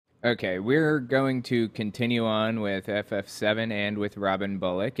Okay, we're going to continue on with FF7 and with Robin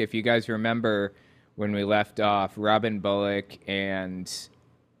Bullock. If you guys remember when we left off, Robin Bullock and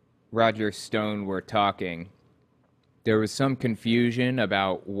Roger Stone were talking. There was some confusion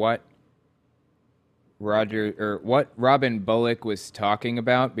about what Robin Bullock was talking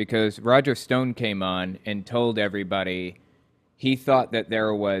about because Roger Stone came on and told everybody he thought that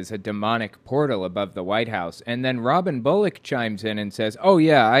there was a demonic portal above the White House. And then Robin Bullock chimes in and says, "Oh,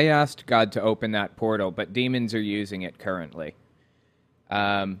 yeah, I asked God to open that portal, but demons are using it currently."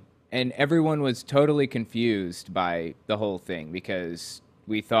 And everyone was totally confused by the whole thing because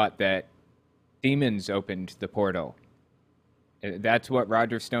we thought that demons opened the portal. That's what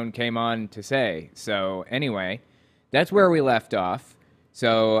Roger Stone came on to say. So, anyway, that's where we left off.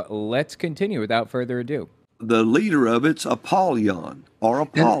 So, let's continue without further ado. The leader of it's Apollyon or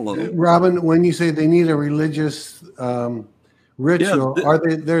Apollo. And, Robin, when you say they need a religious ritual, Yeah,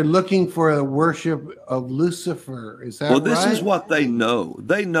 are they're looking for a worship of Lucifer? Is that well, right? this is what they know.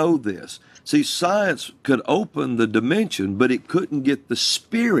 They know this. See, science could open the dimension, but it couldn't get the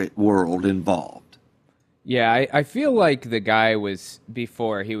spirit world involved. Yeah, I feel like the guy he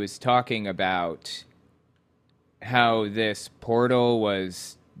was talking about how this portal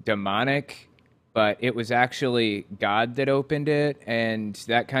was demonic, but it was actually God that opened it, and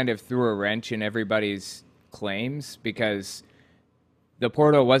that kind of threw a wrench in everybody's claims because the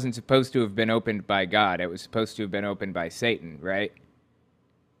portal wasn't supposed to have been opened by God. It was supposed to have been opened by Satan, right?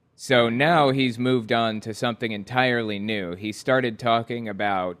 So now he's moved on to something entirely new. He started talking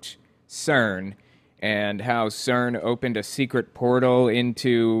about CERN and how CERN opened a secret portal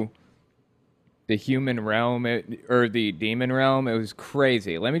into the human realm or the demon realm. It was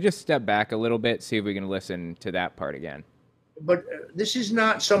crazy. Let me just step back a little bit, see if we can listen to that part again. But this is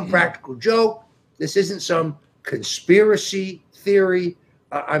not some practical joke. This isn't some conspiracy theory.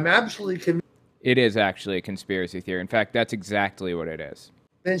 I'm absolutely convinced. It is actually a conspiracy theory. In fact, that's exactly what it is.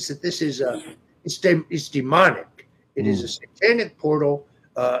 That this is it's demonic. It is a satanic portal.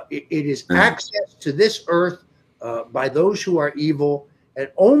 It is access to this earth by those who are evil, and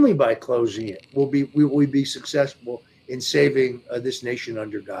only by closing it will we be successful in saving this nation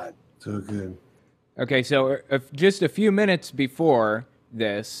under God. So good. Okay, so just a few minutes before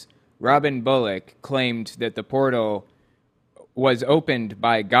this, Robin Bullock claimed that the portal was opened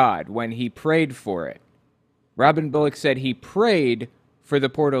by God when he prayed for it. Robin Bullock said he prayed for the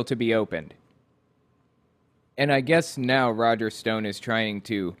portal to be opened. And I guess now Roger Stone is trying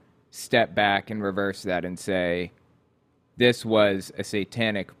to step back and reverse that and say this was a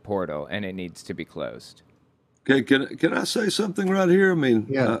satanic portal and it needs to be closed. Okay, can I say something right here? I mean,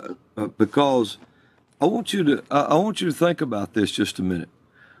 Yeah. Because I want you to think about this just a minute.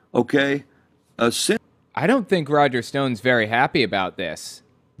 Okay, I don't think Roger Stone's very happy about this.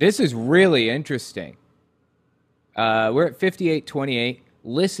 This is really interesting. We're at 58:28.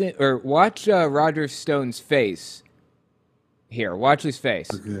 Listen or watch Roger Stone's face. Here, watch his face.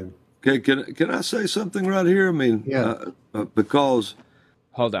 Good. Okay, can I say something right here? I mean, Yeah. Because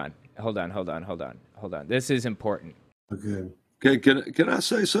Hold on. This is important. Good. okay, can I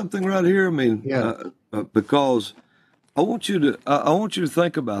say something right here? I mean, Yeah. Because I want you to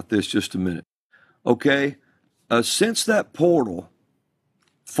think about this just a minute. Okay, since that portal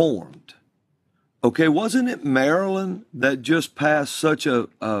formed, okay, wasn't it Maryland that just passed such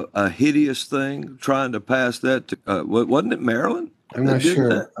a hideous thing, trying to pass that? Wasn't it Maryland? I'm not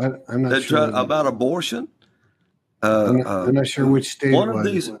sure. I'm not sure About abortion. I'm not sure which state One it of was.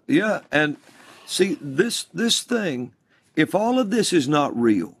 these, yeah, and see this thing. If all of this is not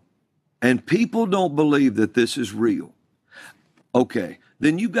real, and people don't believe that this is real, okay,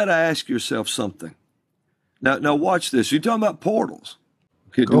 then you've got to ask yourself something. Now watch this. You're talking about portals.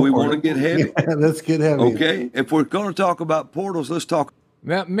 Okay, do Go we for want to it. get heavy? Yeah, let's get heavy. Okay, if we're going to talk about portals, let's talk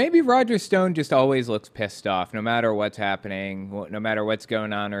Well, maybe Roger Stone just always looks pissed off, no matter what's happening, no matter what's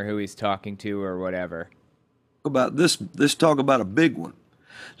going on or who he's talking to or whatever. about this. Let's talk about a big one.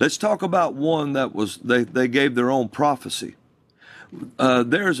 Let's talk about one that was they gave their own prophecy.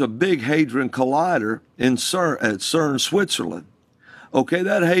 There's a big Hadron Collider in CERN, Switzerland. Okay,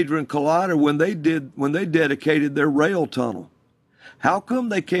 that Hadron Collider when they dedicated their rail tunnel. How come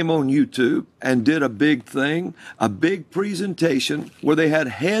they came on YouTube and did a big thing, a big presentation where they had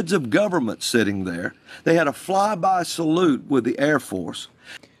heads of government sitting there? They had a flyby salute with the Air Force.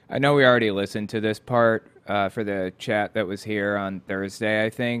 I know we already listened to this part for the chat that was here on Thursday, I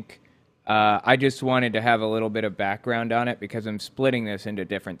think. I just wanted to have a little bit of background on it because I'm splitting this into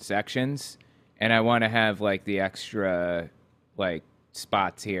different sections, and I want to have like the extra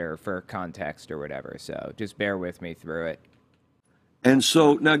spots here for context or whatever. So just bear with me through it. And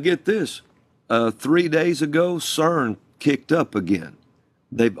so now get this: 3 days ago, CERN kicked up again.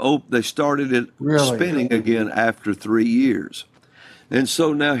 They started it Really? spinning again after 3 years. And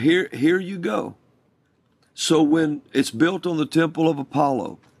so now here you go. So when it's built on the temple of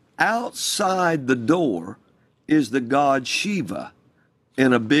Apollo, outside the door is the god Shiva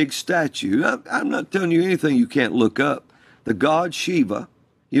in a big statue. I'm not telling you anything you can't look up. The god Shiva,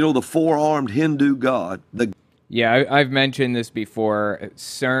 the four-armed Hindu god. Yeah, I've mentioned this before.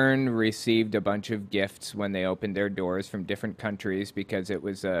 CERN received a bunch of gifts when they opened their doors from different countries because it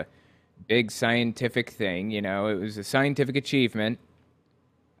was a big scientific thing. It was a scientific achievement.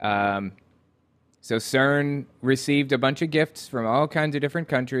 So CERN received a bunch of gifts from all kinds of different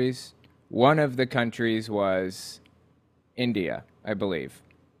countries. One of the countries was India, I believe.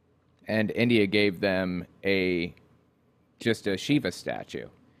 And India gave them just a Shiva statue.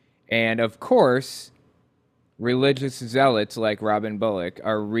 And of course, religious zealots like Robin Bullock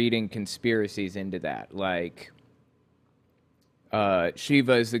are reading conspiracies into that. Like,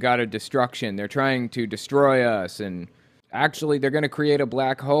 Shiva is the god of destruction. They're trying to destroy us, and actually they're going to create a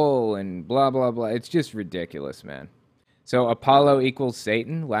black hole, and blah, blah, blah. It's just ridiculous, man. So Apollo equals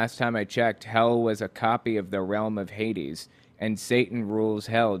Satan. Last time I checked, hell was a copy of the realm of Hades, and Satan rules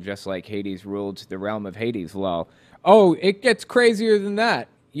hell just like Hades ruled the realm of Hades, lol. Oh, it gets crazier than that.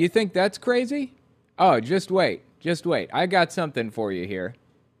 You think that's crazy? Oh, just wait. I got something for you here.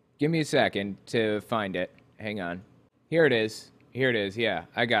 Give me a second to find it. Hang on. Here it is. Yeah,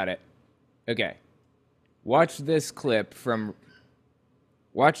 I got it. Okay. Watch this clip from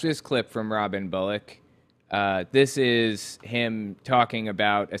Robin Bullock. This is him talking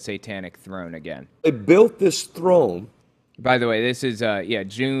about a satanic throne again. They built this throne. By the way, this is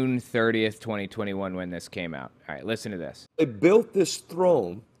June 30th, 2021 when this came out. All right, listen to this. They built this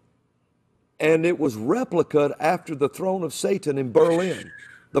throne, and it was replicated after the throne of Satan in Berlin,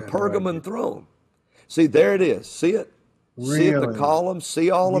 the Pergamon throne. See, there it is. See it? Really? See it, the columns?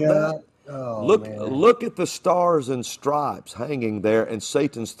 See all of that? Oh, Look at the stars and stripes hanging there, and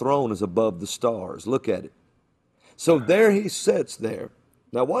Satan's throne is above the stars. Look at it. So there he sits there.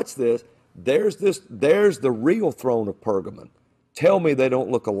 Now watch this. There's the real throne of Pergamon. Tell me they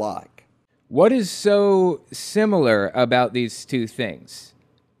don't look alike. What is so similar about these two things?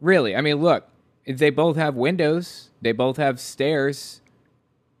 Really, I mean, look, they both have windows, they both have stairs,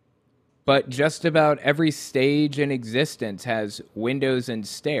 but just about every stage in existence has windows and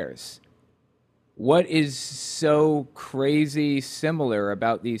stairs. What is so crazy similar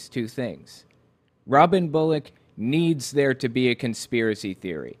about these two things? Robin Bullock needs there to be a conspiracy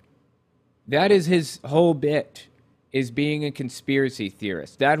theory. That is his whole bit, is being a conspiracy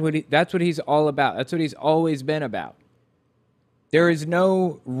theorist. That's what he's all about. That's what he's always been about. There is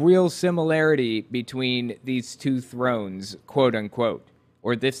no real similarity between these two thrones, quote unquote,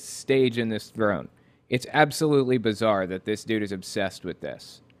 or this stage in this throne. It's absolutely bizarre that this dude is obsessed with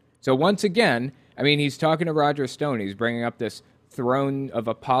this. So once again, I mean, he's talking to Roger Stone. He's bringing up this throne of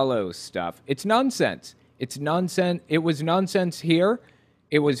Apollo stuff. It's nonsense. It's nonsense. It was nonsense here.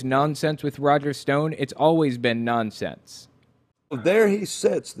 It was nonsense with Roger Stone. It's always been nonsense. There he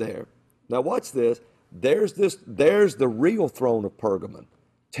sits there. Now watch this. There's the real throne of Pergamon.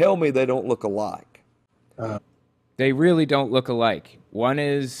 Tell me they don't look alike. They really don't look alike. One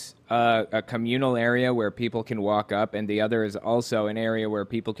is a communal area where people can walk up, and the other is also an area where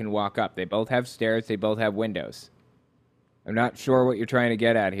people can walk up. They both have stairs. They both have windows. I'm not sure what you're trying to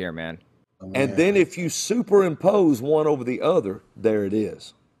get at here, man. And then if you superimpose one over the other, there it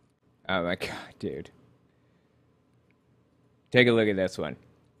is. Oh my God, dude. Take a look at this one.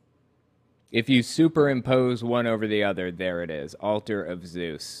 If you superimpose one over the other, there it is. Altar of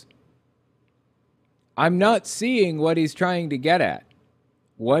Zeus. I'm not seeing what he's trying to get at.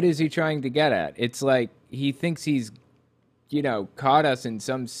 What is he trying to get at? It's like he thinks he's, caught us in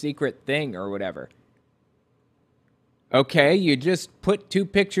some secret thing or whatever. Okay, you just put two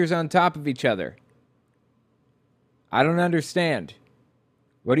pictures on top of each other. I don't understand.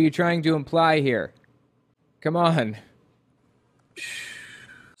 What are you trying to imply here? Come on.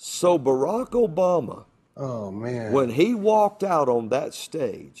 So Barack Obama, when he walked out on that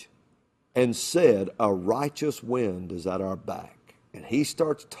stage and said, "A righteous wind is at our back," and he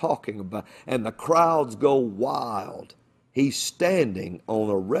starts talking about, and the crowds go wild. He's standing on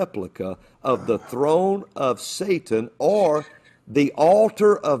a replica of the throne of Satan, or the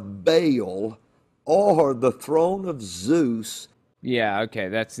altar of Baal, or the throne of Zeus. Yeah, okay,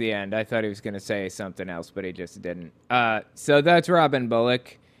 that's the end. I thought he was going to say something else, but he just didn't. So that's Robin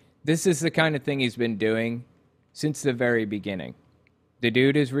Bullock. This is the kind of thing he's been doing since the very beginning. The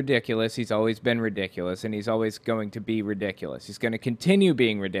dude is ridiculous. He's always been ridiculous, and he's always going to be ridiculous. He's going to continue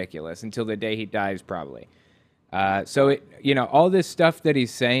being ridiculous until the day he dies, probably. All this stuff that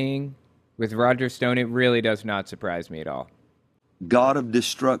he's saying with Roger Stone, it really does not surprise me at all. God of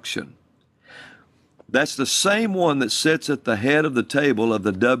destruction. That's the same one that sits at the head of the table of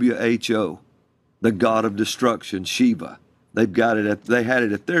the WHO, the God of destruction, Shiva. They had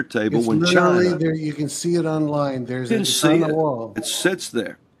it at their table It's when literally China. there. You can see it online. You can It's on see the it. wall. It sits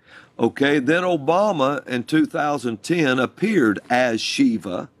there. Okay, then Obama in 2010 appeared as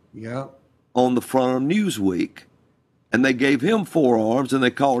Shiva Yeah. on the front of Newsweek. And they gave him 4 arms and they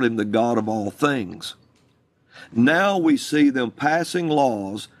called him the God of all things. Now we see them passing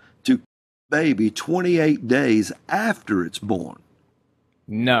laws to kill a baby 28 days after it's born.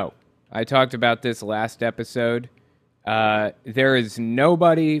 No. I talked about this last episode. There is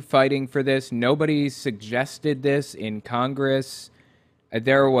nobody fighting for this. Nobody suggested this in Congress.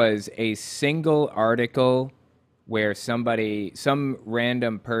 There was a single article where some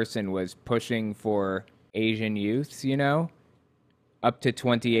random person was pushing for Asian youths, up to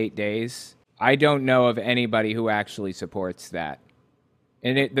 28 days. I don't know of anybody who actually supports that.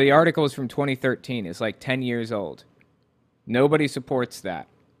 And the article is from 2013. It's like 10 years old. Nobody supports that.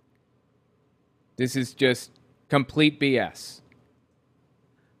 This is just complete BS.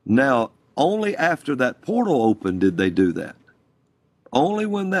 Now, only after that portal opened did they do that. Only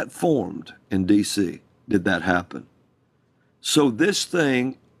when that formed in D.C. did that happen. So this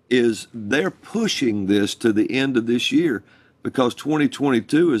thing they're pushing this to the end of this year because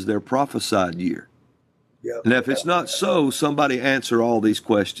 2022 is their prophesied year. Yeah. And if it's not so, somebody answer all these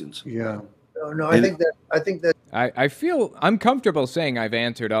questions. Yeah. No, I think that I feel I'm comfortable saying I've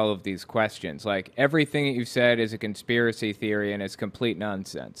answered all of these questions. Like, everything that you've said is a conspiracy theory and it's complete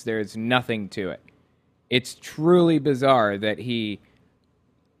nonsense. There's nothing to it. It's truly bizarre that he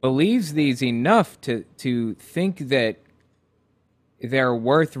believes these enough to think that they're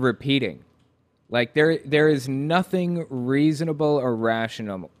worth repeating. Like, there is nothing reasonable or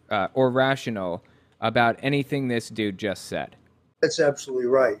rational about anything this dude just said. that's absolutely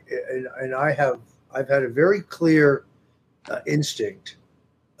right. And I've had a very clear instinct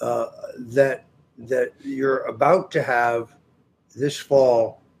that you're about to have this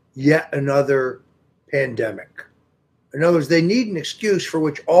fall yet another pandemic. In other words, they need an excuse for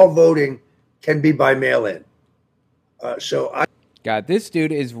which all voting can be by mail-in. God, this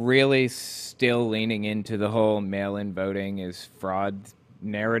dude is really still leaning into the whole mail-in voting is fraud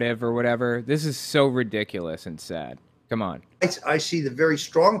narrative or whatever. This is so ridiculous and sad. Come on. I see the very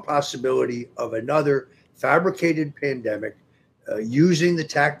strong possibility of another fabricated pandemic using the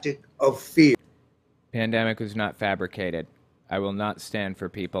tactic of fear. Pandemic was not fabricated. I will not stand for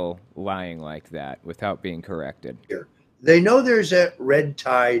people lying like that without being corrected. They know there's a red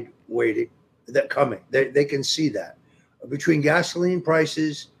tide coming. They can see that. Between gasoline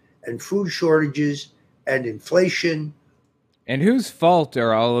prices and food shortages and inflation. And whose fault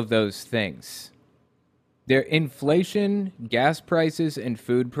are all of those things? Their inflation, gas prices, and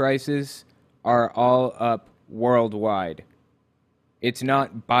food prices are all up worldwide. It's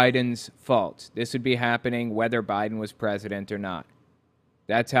not Biden's fault. This would be happening whether Biden was president or not.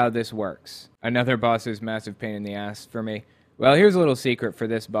 That's how this works. Another boss is massive pain in the ass for me. Well, here's a little secret for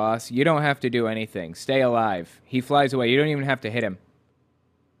this boss. You don't have to do anything. Stay alive. He flies away. You don't even have to hit him.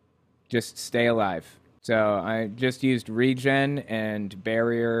 Just stay alive. So I just used regen and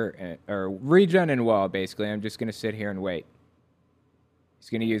barrier, or regen and wall, basically. I'm just going to sit here and wait. He's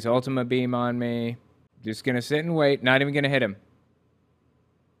going to use Ultima Beam on me. Just going to sit and wait. Not even going to hit him.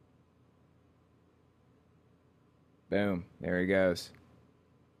 Boom. There he goes.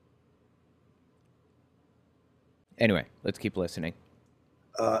 Anyway, let's keep listening.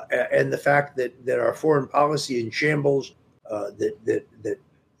 And the fact that our foreign policy in shambles, that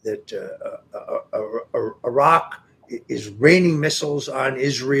Iraq is raining missiles on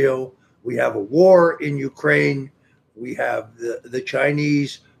Israel. We have a war in Ukraine. We have the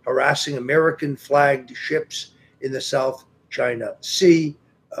Chinese harassing American flagged ships in the South China Sea.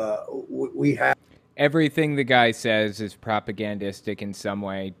 We have everything the guy says is propagandistic in some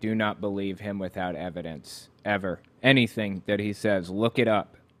way. Do not believe him without evidence. Ever. Anything that he says, look it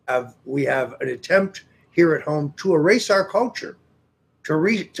up. We have an attempt here at home to erase our culture, to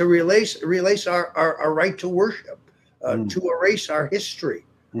erase our right to worship, to erase our history.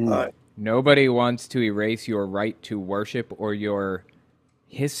 Nobody wants to erase your right to worship or your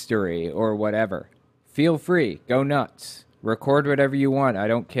history or whatever. Feel free. Go nuts. Record whatever you want. I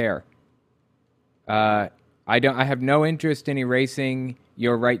don't care. I have no interest in erasing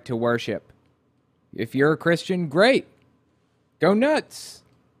your right to worship. If you're a Christian, great. Go nuts.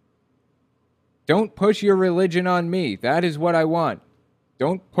 Don't push your religion on me. That is what I want.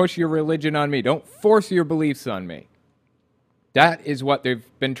 Don't push your religion on me. Don't force your beliefs on me. That is what they've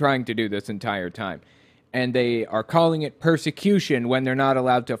been trying to do this entire time. And they are calling it persecution when they're not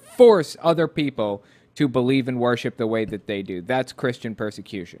allowed to force other people to believe and worship the way that they do. That's Christian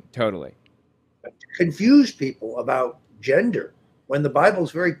persecution. Totally. Confuse people about gender when the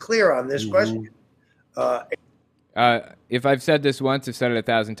Bible's very clear on this question. If I've said this once, I've said it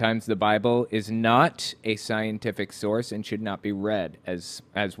 1,000 times. The Bible is not a scientific source and should not be read as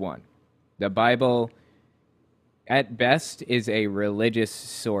one. The Bible, at best, is a religious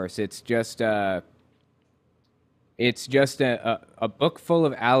source. It's just a book full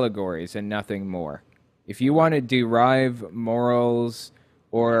of allegories and nothing more. If you want to derive morals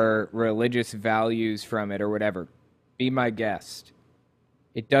or religious values from it or whatever, be my guest.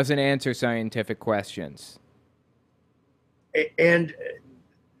 It doesn't answer scientific questions. And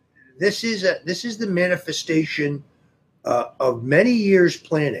this is the manifestation of many years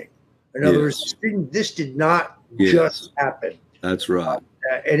planning. In other words, this did not just happen. That's right.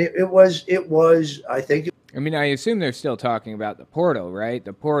 And it was. I think. I mean, I assume they're still talking about the portal, right?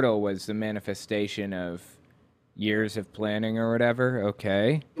 The portal was the manifestation of years of planning or whatever.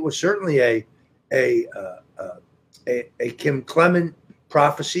 Okay. It was certainly a Kim Clement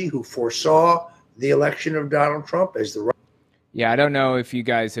prophecy who foresaw the election of Donald Trump as the. Yeah, I don't know if you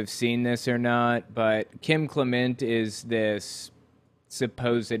guys have seen this or not, but Kim Clement is this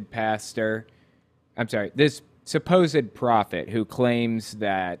supposed pastor. I'm sorry, this supposed prophet who claims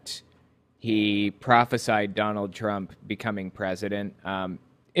that he prophesied Donald Trump becoming president.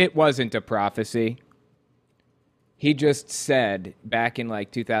 It wasn't a prophecy. He just said back in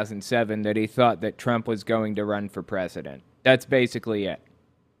like 2007 that he thought that Trump was going to run for president. That's basically it.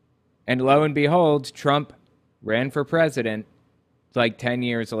 And lo and behold, Trump ran for president like 10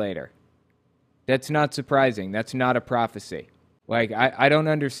 years later. That's not surprising. That's not a prophecy. Like, I don't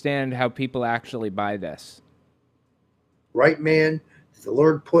understand how people actually buy this. Right man, the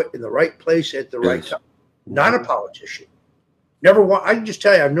Lord put in the right place at the right time. Not a politician. I can just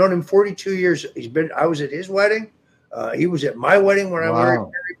tell you, I've known him 42 years. I was at his wedding. He was at my wedding when I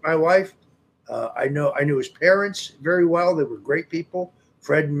married my wife. I knew his parents very well. They were great people,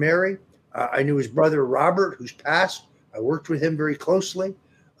 Fred and Mary. I knew his brother, Robert, who's passed. I worked with him very closely.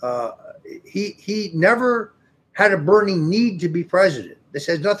 He never had a burning need to be president. This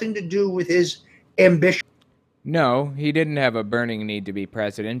has nothing to do with his ambition. No, he didn't have a burning need to be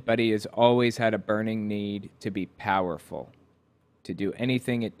president, but he has always had a burning need to be powerful, to do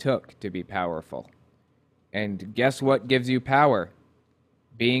anything it took to be powerful. And guess what gives you power?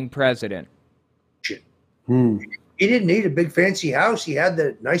 Being president. He didn't need a big fancy house. He had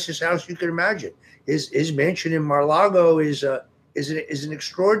the nicest house you could imagine. His mansion in Mar-a-Lago is an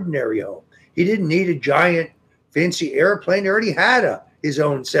extraordinary home. He didn't need a giant fancy airplane. He already had his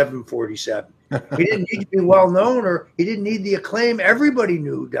own 747. He didn't need to be well known, or he didn't need the acclaim. Everybody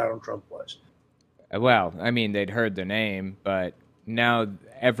knew who Donald Trump was. Well, I mean, they'd heard the name, but now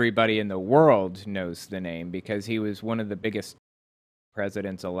everybody in the world knows the name because he was one of the biggest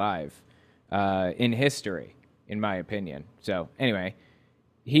presidents alive in history, in my opinion. So anyway,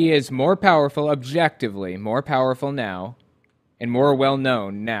 he is more powerful, objectively more powerful now, and more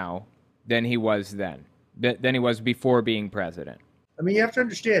well-known now than he was then, than he was before being president. I mean, you have to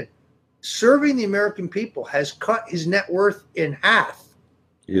understand, serving the American people has cut his net worth in half.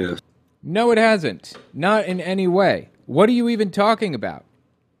 Yes. No, it hasn't. Not in any way. What are you even talking about?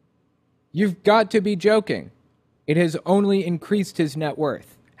 You've got to be joking. It has only increased his net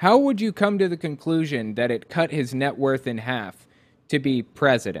worth. How would you come to the conclusion that it cut his net worth in half to be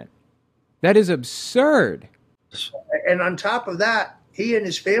president? That is absurd. And on top of that, he and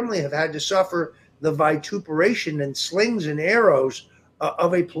his family have had to suffer the vituperation and slings and arrows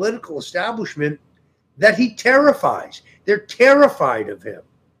of a political establishment that he terrifies. They're terrified of him.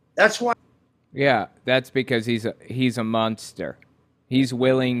 That's why. Yeah, that's because he's a monster. He's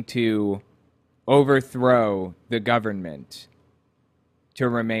willing to overthrow the government to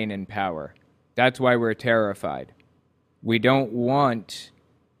remain in power. That's why we're terrified. We don't want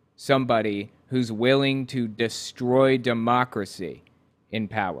somebody who's willing to destroy democracy in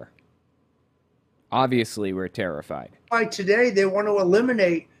power. Obviously, we're terrified. Why today they want to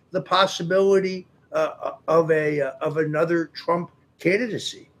eliminate the possibility of another Trump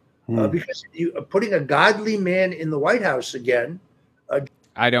candidacy because putting a godly man in the White House again.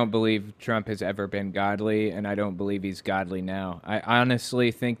 I don't believe Trump has ever been godly, and I don't believe he's godly now. I honestly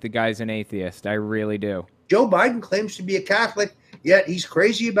think the guy's an atheist. I really do. Joe Biden claims to be a Catholic, yet he's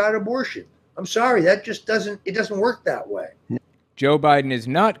crazy about abortion. I'm sorry, that just doesn't work that way. Joe Biden is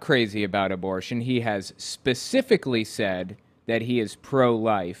not crazy about abortion. He has specifically said that he is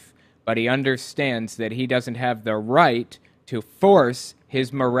pro-life, but he understands that he doesn't have the right to force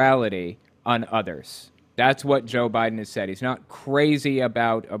his morality on others. That's what Joe Biden has said. He's not crazy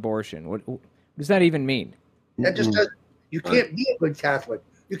about abortion. What does that even mean? That just doesn't. You can't be a good Catholic.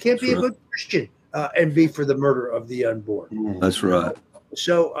 You can't be a good Christian and be for the murder of the unborn. That's right.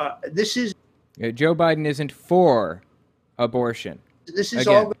 So this is. Joe Biden isn't for abortion. This is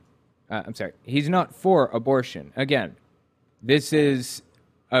Again, all. I'm sorry. He's not for abortion. Again, this is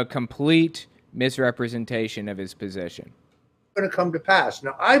a complete misrepresentation of his position. Going to come to pass.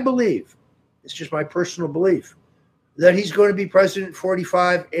 Now, I believe, it's just my personal belief, that he's going to be President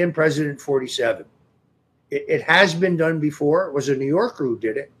 45 and President 47. It has been done before. It was a New Yorker who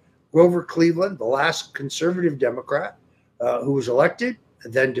did it. Grover Cleveland, the last conservative Democrat who was elected,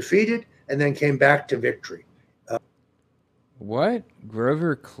 and then defeated, and then came back to victory. What?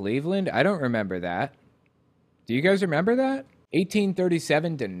 Grover Cleveland? I don't remember that. Do you guys remember that?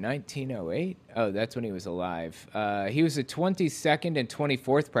 1837 to 1908? Oh, that's when he was alive. He was the 22nd and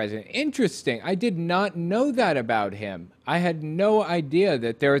 24th president. Interesting. I did not know that about him. I had no idea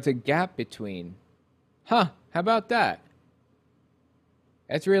that there was a gap between. Huh, how about that?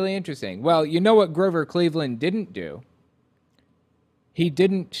 That's really interesting. Well, you know what Grover Cleveland didn't do? He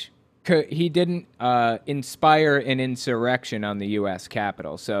didn't inspire an insurrection on the U.S.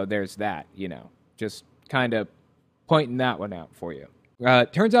 Capitol. So there's that, just kind of pointing that one out for you.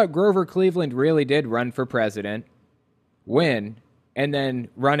 Turns out Grover Cleveland really did run for president, win, and then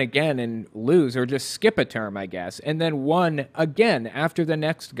run again and lose, or just skip a term, I guess, and then won again after the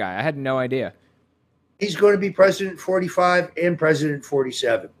next guy. I had no idea. He's going to be President 45 and President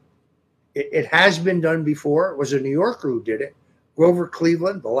 47. It has been done before. It was a New Yorker who did it. Grover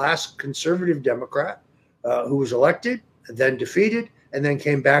Cleveland, the last conservative Democrat who was elected, and then defeated, and then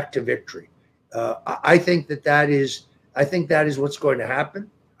came back to victory. I think that is what's going to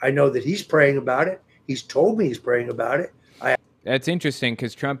happen. I know that he's praying about it. He's told me he's praying about it. That's interesting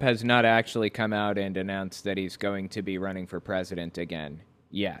because Trump has not actually come out and announced that he's going to be running for president again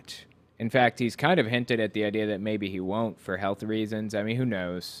yet. In fact, he's kind of hinted at the idea that maybe he won't for health reasons. I mean, who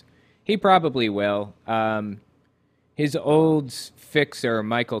knows? He probably will. His old fixer,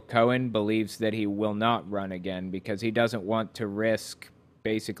 Michael Cohen, believes that he will not run again because he doesn't want to risk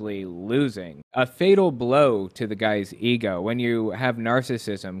basically losing. A fatal blow to the guy's ego. When you have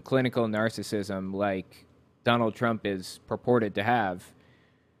narcissism, clinical narcissism like Donald Trump is purported to have,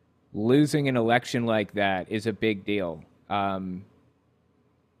 losing an election like that is a big deal.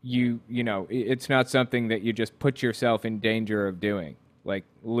 It's not something that you just put yourself in danger of doing, like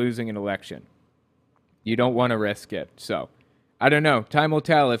losing an election. You don't want to risk it. So, I don't know. Time will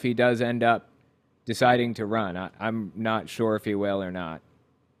tell if he does end up deciding to run. I'm not sure if he will or not.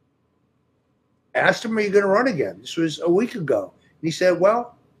 I asked him, are you going to run again? This was a week ago. And he said,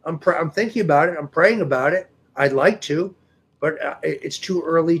 well, I'm thinking about it. I'm praying about it. I'd like to, but it's too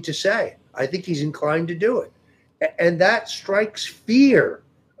early to say. I think he's inclined to do it. And that strikes fear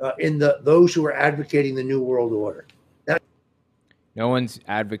in those who are advocating the New World Order. No one's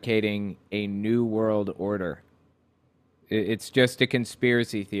advocating a new world order. It's just a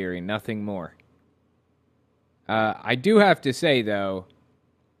conspiracy theory, nothing more. I do have to say, though,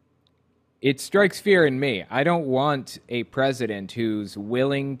 it strikes fear in me. I don't want a president who's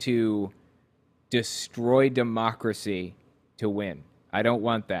willing to destroy democracy to win. I don't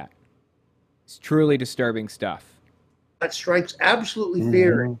want that. It's truly disturbing stuff. That strikes absolutely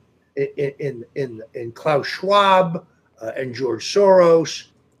fear in Klaus Schwab and George Soros.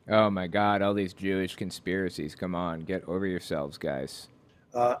 Oh my God, all these Jewish conspiracies. Come on, get over yourselves, guys.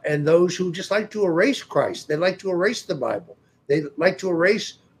 And those who just like to erase Christ. They like to erase the Bible. They like to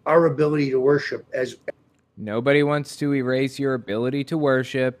erase our ability to worship. Nobody wants to erase your ability to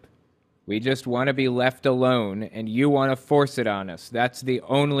worship. We just want to be left alone, and you want to force it on us. That's the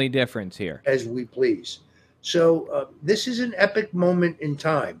only difference here. As we please. So this is an epic moment in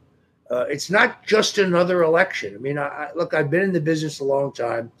time. It's not just another election. I mean, look, I've been in the business a long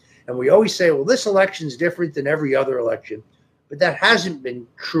time, and we always say, well, this election is different than every other election. But that hasn't been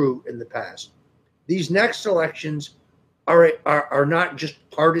true in the past. These next elections are not just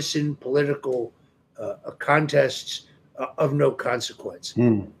partisan political contests of no consequence.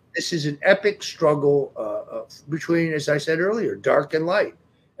 This is an epic struggle between, as I said earlier, dark and light.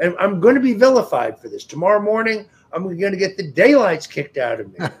 And I'm going to be vilified for this. Tomorrow morning, I'm going to get the daylights kicked out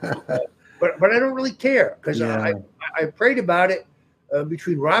of me. But I don't really care because I prayed about it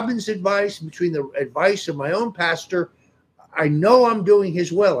between Robin's advice, between the advice of my own pastor. I know I'm doing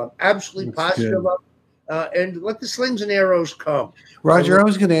his will. I'm absolutely positive of it. and let the slings and arrows come. Roger, I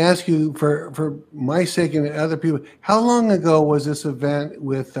was going to ask you, for my sake and other people, how long ago was this event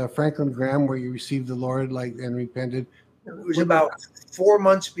with Franklin Graham where you received the Lord and repented? It was about 4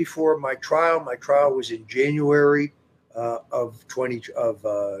 months before my trial. My trial was in January of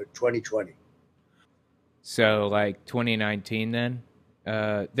 2020. So like 2019 then?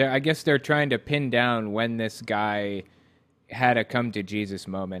 I guess they're trying to pin down when this guy had a come to Jesus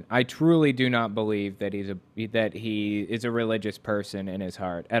moment. I truly do not believe that he is a religious person in his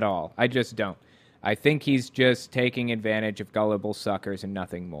heart at all. I just don't. I think he's just taking advantage of gullible suckers and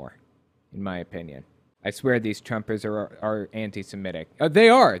nothing more, in my opinion. I swear these Trumpers are anti-Semitic. They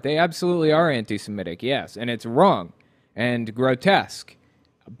are. They absolutely are anti-Semitic, yes. And it's wrong and grotesque.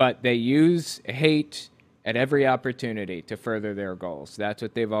 But they use hate at every opportunity to further their goals. That's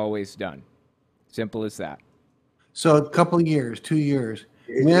what they've always done. Simple as that. So a couple of years, 2 years.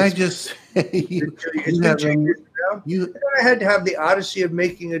 May I just say, I had to have the odyssey of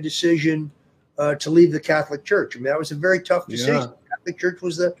making a decision to leave the Catholic Church. I mean, that was a very tough decision. Yeah. The Catholic Church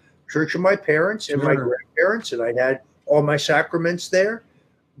was the church of my parents and my grandparents, and I had all my sacraments there.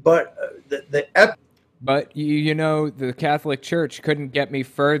 But But you know, the Catholic Church couldn't get me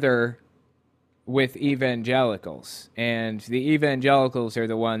further with evangelicals, and the evangelicals are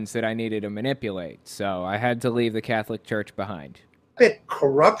the ones that I needed to manipulate, so I had to leave the Catholic Church behind.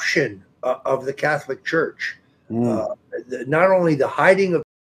 Corruption of the Catholic Church, not only the hiding of,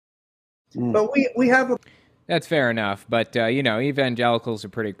 but we have a. That's fair enough, but you know, evangelicals are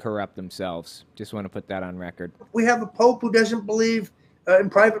pretty corrupt themselves. Just want to put that on record. We have a pope who doesn't believe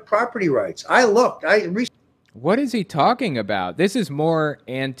in private property rights. I looked. What is he talking about? This is more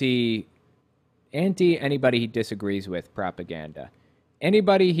anti anybody he disagrees with propaganda.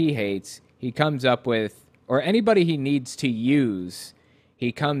 Anybody he hates, he comes up with, or anybody he needs to use,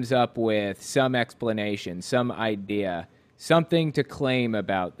 he comes up with some explanation, some idea, something to claim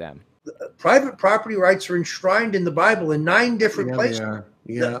about them. Private property rights are enshrined in the Bible in 9 different places.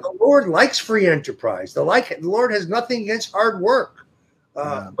 The Lord likes free enterprise. The Lord has nothing against hard work.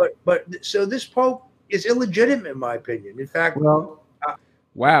 But so this Pope is illegitimate, in my opinion. In fact,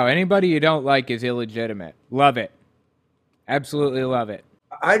 wow, anybody you don't like is illegitimate. Love it. Absolutely love it.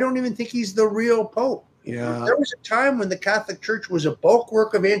 I don't even think he's the real Pope. Yeah. There was a time when the Catholic Church was a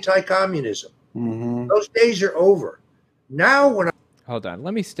bulwark of anti-communism. Mm-hmm. Those days are over. Now Hold on,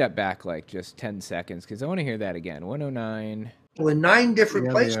 let me step back like just 10 seconds because I want to hear that again. 109. In 9 different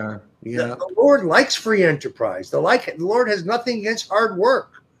places. The Lord likes free enterprise. The Lord has nothing against hard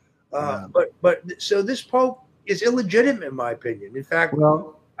work. But so this Pope is illegitimate, in my opinion. In fact,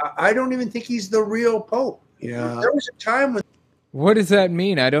 I don't even think he's the real Pope. Yeah. There was a time when. What does that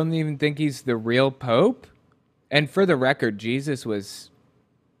mean? I don't even think he's the real Pope. And for the record, Jesus was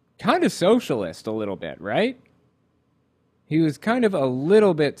kind of socialist a little bit, right? He was kind of a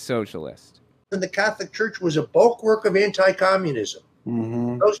little bit socialist. When the Catholic Church was a bulwark of anti-communism.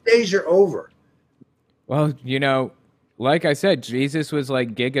 Mm-hmm. Those days are over. Well, you know, like I said, Jesus was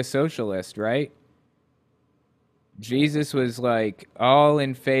like giga socialist, right? Jesus was like all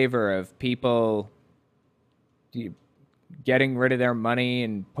in favor of people getting rid of their money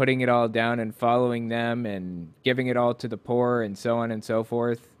and putting it all down and following them and giving it all to the poor and so on and so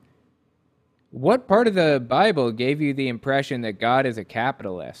forth. What part of the Bible gave you the impression that God is a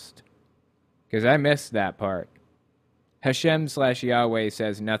capitalist? Because I missed that part. Hashem/Yahweh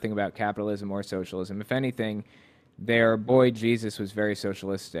says nothing about capitalism or socialism. If anything, their boy Jesus was very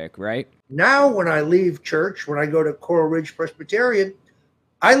socialistic, right? Now when I leave church, when I go to Coral Ridge Presbyterian,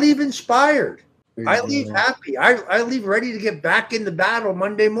 I leave inspired. I leave happy. I leave ready to get back in the battle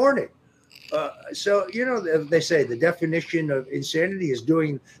Monday morning. So, you know, they say the definition of insanity is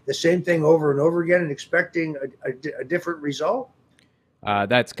doing the same thing over and over again and expecting a different result.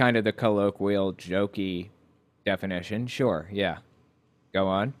 That's kind of the colloquial, jokey definition. Sure, yeah. Go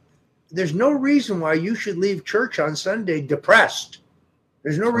on. There's no reason why you should leave church on Sunday depressed.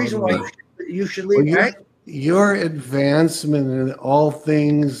 There's no reason why you should leave angry. Your advancement in all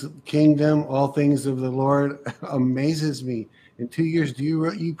things kingdom, all things of the Lord amazes me. In 2 years,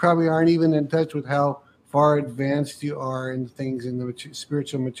 you probably aren't even in touch with how far advanced you are in things in the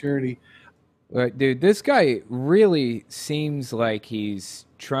spiritual maturity. Dude, this guy really seems like he's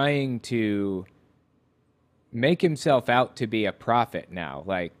trying to make himself out to be a prophet now.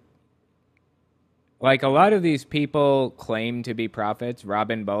 Like a lot of these people claim to be prophets,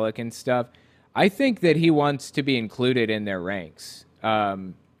 Robin Bullock and stuff. I think that he wants to be included in their ranks.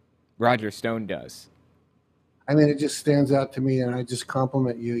 Roger Stone does. I mean, it just stands out to me, and I just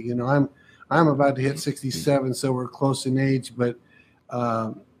compliment you. You know, I'm about to hit 67, so we're close in age, but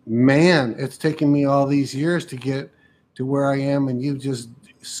man, it's taken me all these years to get to where I am, and you've just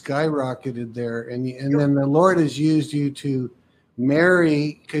skyrocketed there. And then the Lord has used you to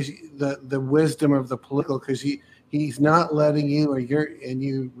marry, because the wisdom of the political, because he's not letting you, and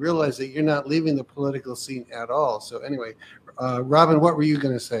you realize that you're not leaving the political scene at all. So anyway, Robin, what were you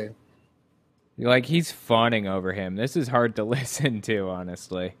going to say? Like, he's fawning over him. This is hard to listen to,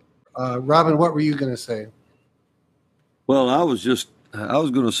 honestly. Robin, what were you going to say? Well, I was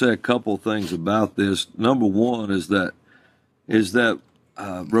going to say a couple of things about this. Number one is that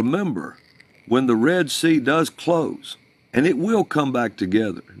remember, when the Red Sea does close, and it will come back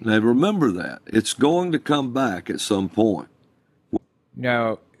together. Now remember that it's going to come back at some point.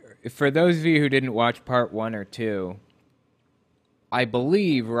 Now, for those of you who didn't watch part 1 or 2, I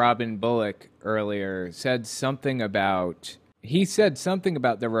believe Robin Bullock earlier said something about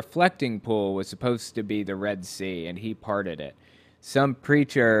the reflecting pool was supposed to be the Red Sea, and he parted it. Some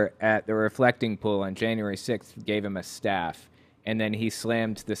preacher at the reflecting pool on January 6th gave him a staff, and then he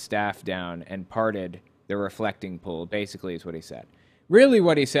slammed the staff down and parted the reflecting pool, basically is what he said. Really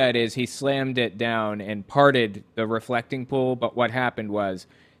what he said is he slammed it down and parted the reflecting pool, but what happened was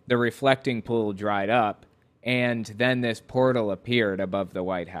the reflecting pool dried up, and then this portal appeared above the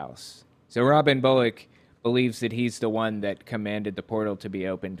White House. So Robin Bullock believes that he's the one that commanded the portal to be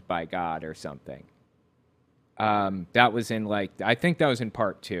opened by God or something. That was I think that was in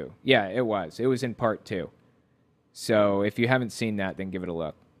part 2. Yeah, it was. It was in part 2. So if you haven't seen that, then give it a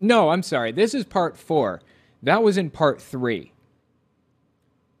look. No, I'm sorry. This is part 4. That was in part 3.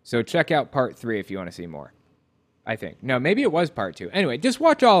 So check out part 3 if you want to see more. I think. No, maybe it was part 2. Anyway, just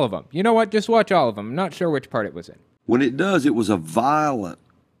watch all of them. You know what? Just watch all of them. I'm not sure which part it was in. When it does, it was a violent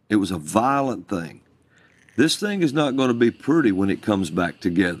thing. This thing is not going to be pretty when it comes back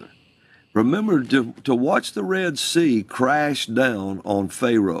together. Remember, to watch the Red Sea crash down on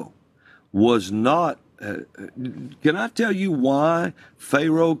Pharaoh was not. Can I tell you why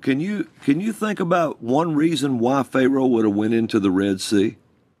Pharaoh? Can you think about one reason why Pharaoh would have went into the Red Sea?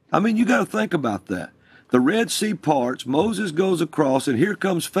 I mean, you got to think about that. The Red Sea parts, Moses goes across, and here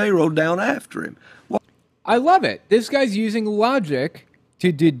comes Pharaoh down after him. Well, I love it. This guy's using logic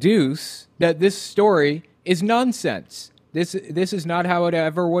to deduce that this story is nonsense. This is not how it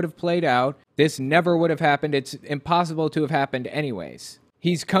ever would have played out. This never would have happened. It's impossible to have happened anyways.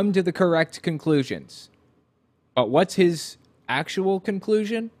 He's come to the correct conclusions. But what's his actual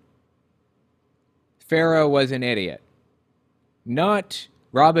conclusion? Pharaoh was an idiot. Not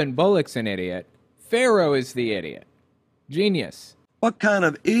Robin Bullock's an idiot. Pharaoh is the idiot. Genius. What kind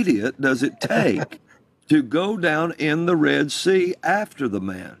of idiot does it take to go down in the Red Sea after the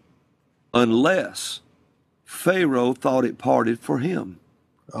man? Unless Pharaoh thought it parted for him.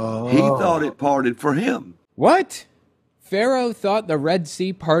 Oh. He thought it parted for him. What? Pharaoh thought the Red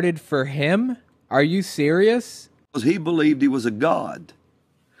Sea parted for him? Are you serious? Because he believed he was a god.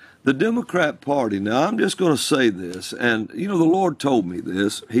 The Democrat Party, now I'm just going to say this, and the Lord told me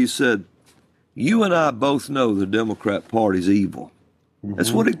this. He said, you and I both know the Democrat Party's evil. Mm-hmm.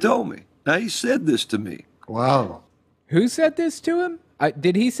 That's what he told me. Now, he said this to me. Wow. Who said this to him?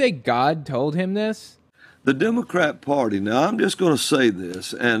 Did he say God told him this? The Democrat Party, now I'm just going to say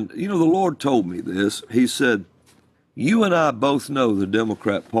this, and the Lord told me this. He said, you and I both know the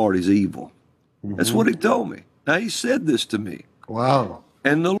Democrat Party's evil. Mm-hmm. That's what he told me. Now, he said this to me. Wow.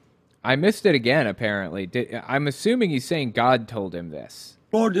 And I missed it again, apparently. I'm assuming he's saying God told him this.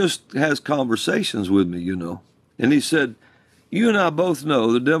 The Lord just has conversations with me, And he said, you and I both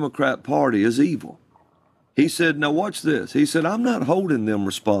know the Democrat Party is evil. He said, now watch this. He said, I'm not holding them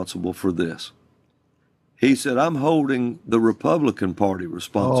responsible for this. He said, I'm holding the Republican Party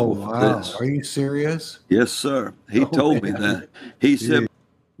responsible for this. Are you serious? Yes, sir. He told me that. He said,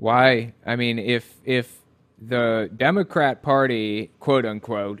 why? I mean, if the Democrat Party, quote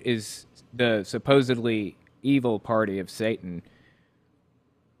unquote, is the supposedly evil party of Satan,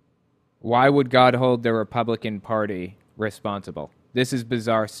 why would God hold the Republican Party responsible? This is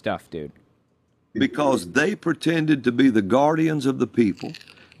bizarre stuff, dude. Because they pretended to be the guardians of the people.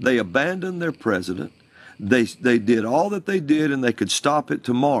 They abandoned their president. They did all that they did, and they could stop it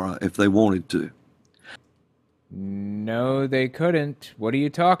tomorrow if they wanted to. No, they couldn't. What are you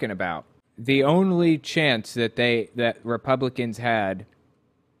talking about? The only chance that Republicans had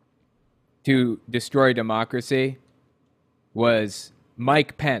to destroy democracy was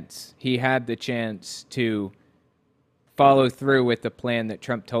Mike Pence. He had the chance to follow through with the plan that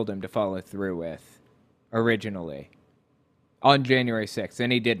Trump told him to follow through with originally on January 6th,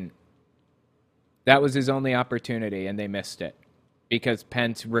 and he didn't. That was his only opportunity, and they missed it because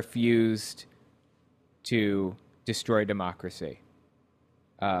Pence refused to destroy democracy.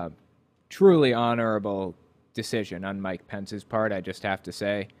 Truly honorable decision on Mike Pence's part, I just have to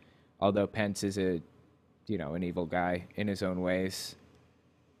say. Although Pence is an evil guy in his own ways.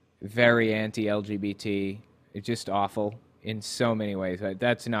 Very anti-LGBT. It's just awful in so many ways.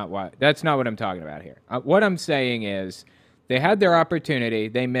 That's not what I'm talking about here. What I'm saying is they had their opportunity.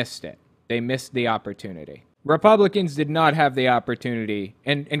 They missed it. They missed the opportunity. Republicans did not have the opportunity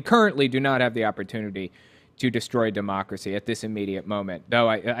and currently do not have the opportunity to destroy democracy at this immediate moment, though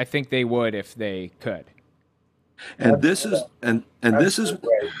I think they would if they could. And this is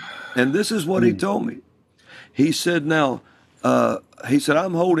what he told me. He said, now,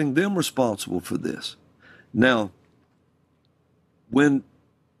 I'm holding them responsible for this. Now, when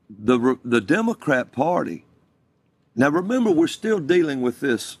the Democrat Party, now remember, we're still dealing with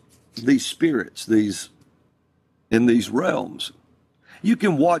these spirits, in these realms. You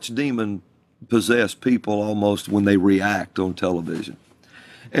can watch demon-possessed people almost when they react on television.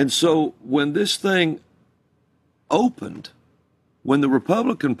 And so when this thing opened, when the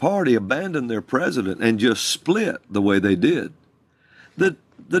Republican Party abandoned their president and just split the way they did, the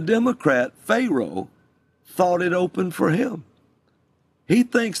Democrat Pharaoh thought it opened for him. He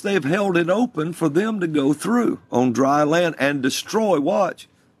thinks they've held it open for them to go through on dry land and destroy, watch,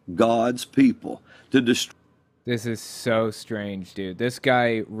 God's people. This is so strange, dude. This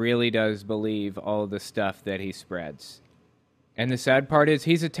guy really does believe all the stuff that he spreads. And the sad part is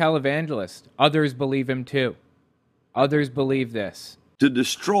he's a televangelist. Others believe him too. Others believe this. To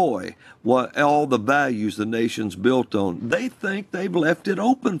destroy what all the values the nation's built on. They think they've left it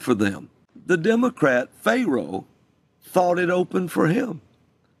open for them. The Democrat Pharaoh thought it open for him.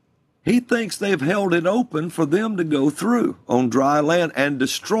 He thinks they've held it open for them to go through on dry land and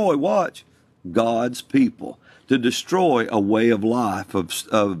destroy, watch, God's people. To destroy a way of life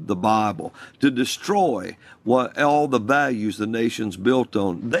of the Bible. To destroy what all the values the nation's built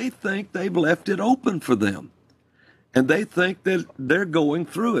on. They think they've left it open for them. And they think that they're going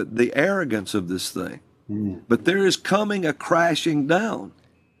through it, the arrogance of this thing. But there is coming a crashing down.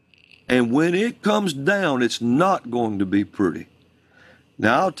 And when it comes down, it's not going to be pretty.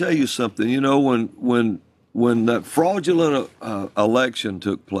 Now, I'll tell you something. You know, when that fraudulent election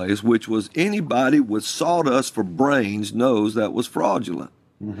took place, which was anybody with sawdust for brains knows that was fraudulent.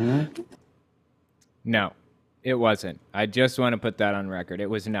 Mm-hmm. No, it wasn't. I just want to put that on record. It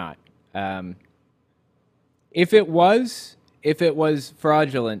was not. If it was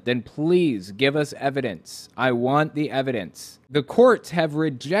fraudulent, then please give us evidence. I want the evidence. The courts have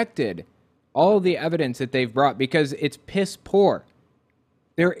rejected all the evidence that they've brought because it's piss poor.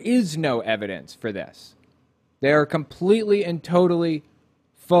 There is no evidence for this. They are completely and totally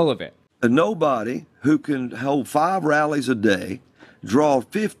full of it. And nobody who can hold 5 rallies a day, draw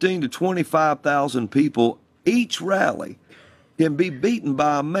 15 to 25,000 people each rally, can be beaten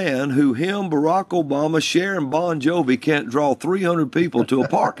by a man who Barack Obama, Cher, and Bon Jovi can't draw 300 people to a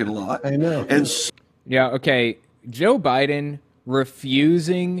parking lot. I know. Yeah, okay. Joe Biden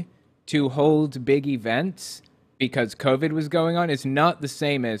refusing to hold big events because COVID was going on is not the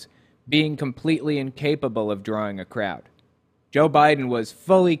same as being completely incapable of drawing a crowd. Joe Biden was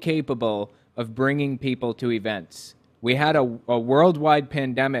fully capable of bringing people to events. We had a worldwide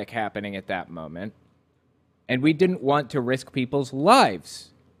pandemic happening at that moment. And we didn't want to risk people's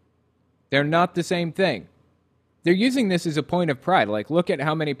lives. They're not the same thing. They're using this as a point of pride. Like, look at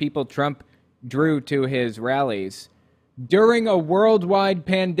how many people Trump drew to his rallies during a worldwide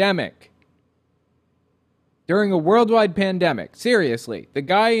pandemic. During a worldwide pandemic. Seriously. The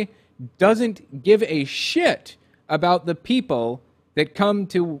guy doesn't give a shit about the people that come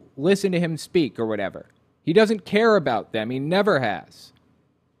to listen to him speak or whatever. He doesn't care about them. He never has.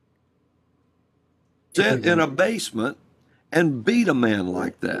 Sit in a basement and beat a man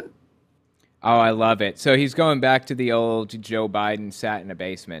like that. Oh, I love it. So he's going back to the old Joe Biden sat in a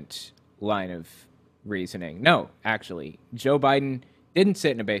basement line of reasoning. No, actually, Joe Biden didn't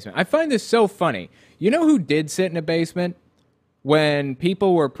sit in a basement. I find this so funny. You know who did sit in a basement when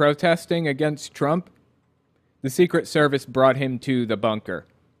people were protesting against Trump? The Secret Service brought him to the bunker,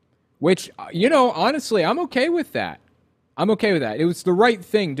 which, honestly, I'm okay with that. I'm okay with that. It was the right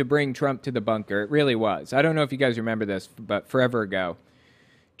thing to bring Trump to the bunker. It really was. I don't know if you guys remember this, but forever ago,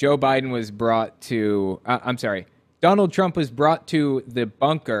 Joe Biden was brought to, Donald Trump was brought to the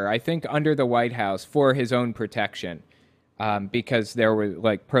bunker, I think under the White House, for his own protection, because there were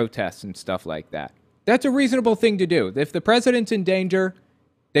like protests and stuff like that. That's a reasonable thing to do. If the president's in danger,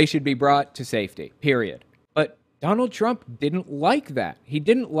 they should be brought to safety, period. But Donald Trump didn't like that. He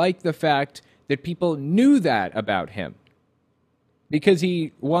didn't like the fact that people knew that about him, because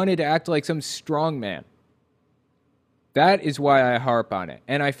he wanted to act like some strong man. That is why I harp on it.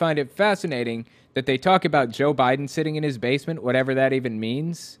 And I find it fascinating that they talk about Joe Biden sitting in his basement, whatever that even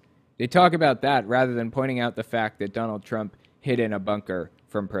means. They talk about that rather than pointing out the fact that Donald Trump hid in a bunker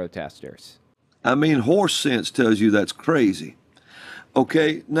from protesters. I mean, horse sense tells you that's crazy.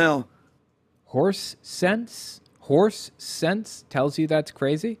 Okay, now. Horse sense? Horse sense tells you that's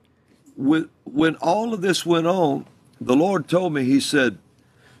crazy? When all of this went on, the Lord told me, he said,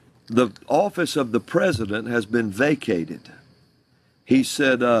 the office of the president has been vacated. He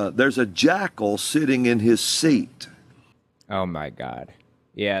said, there's a jackal sitting in his seat. Oh, my God.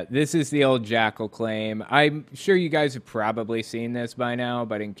 Yeah, this is the old jackal claim. I'm sure you guys have probably seen this by now,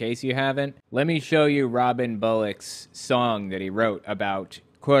 but in case you haven't, let me show you Robin Bullock's song that he wrote about,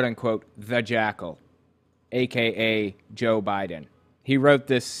 quote-unquote, the jackal, a.k.a. Joe Biden. He wrote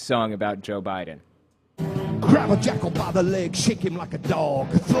this song about Joe Biden. Grab a jackal by the leg, shake him like a dog,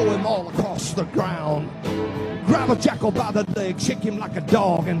 throw him all across the ground. Grab a jackal by the leg, shake him like a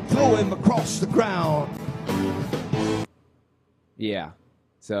dog, and throw him across the ground. Yeah,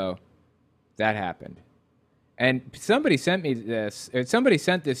 so that happened. And somebody sent me this, or somebody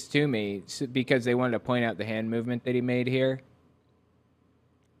sent this to me because they wanted to point out the hand movement that he made here.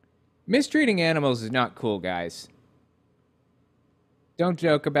 Mistreating animals is not cool, guys. Don't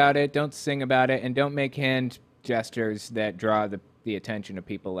joke about it, don't sing about it, and don't make hand gestures that draw the attention of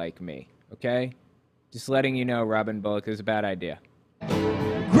people like me, okay? Just letting you know Robin Bullock is a bad idea.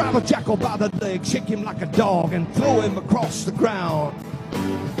 Grab a jackal by the leg, shake him like a dog, and throw him across the ground.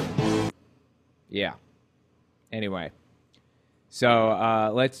 Yeah. Anyway.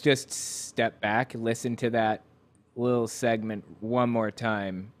 So let's just step back, listen to that little segment one more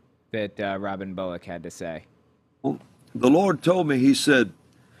time that Robin Bullock had to say. The Lord told me, he said,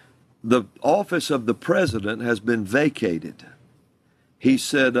 the office of the president has been vacated. He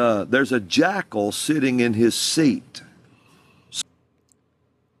said, there's a jackal sitting in his seat.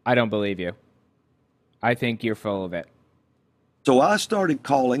 I don't believe you. I think you're full of it. So I started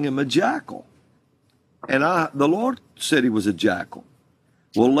calling him a jackal. And the Lord said he was a jackal.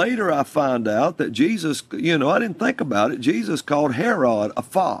 Well, later I found out that Jesus, I didn't think about it. Jesus called Herod a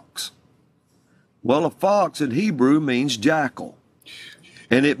fox. Well, a fox in Hebrew means jackal.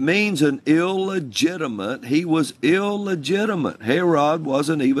 And it means an illegitimate. He was illegitimate. Herod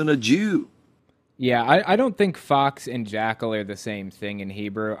wasn't even a Jew. Yeah, I don't think fox and jackal are the same thing in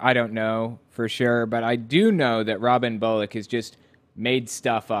Hebrew. I don't know for sure, but I do know that Robin Bullock has just made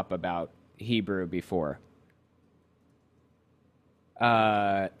stuff up about Hebrew before.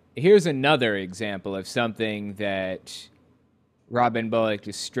 Here's another example of something that Robin Bullock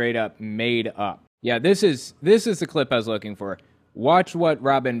just straight up made up. Yeah, this is the clip I was looking for. Watch what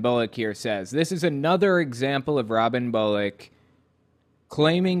Robin Bullock here says. This is another example of Robin Bullock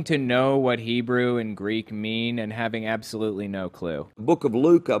claiming to know what Hebrew and Greek mean and having absolutely no clue. Book of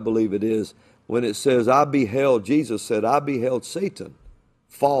Luke, I believe it is, when it says, Jesus said, I beheld Satan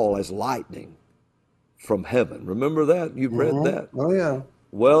fall as lightning from heaven. Remember that? You've read that? Oh, yeah.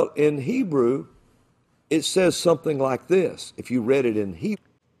 Well, in Hebrew, it says something like this. If you read it in Hebrew.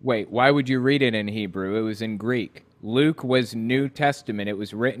 Wait, why would you read it in Hebrew? It was in Greek. Luke was New Testament. It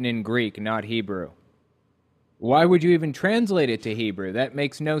was written in Greek, not Hebrew. Why would you even translate it to Hebrew? That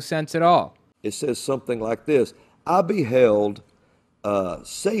makes no sense at all. It says something like this. I beheld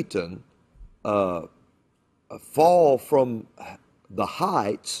Satan fall from the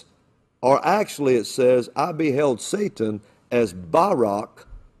heights, or actually it says, I beheld Satan as Barack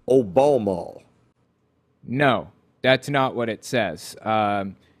Obama. No, that's not what it says.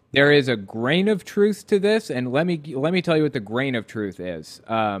 There is a grain of truth to this, and let me tell you what the grain of truth is.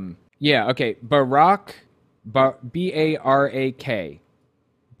 Barak, B-A-R-A-K,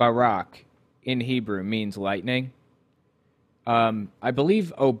 Barak in Hebrew means lightning. I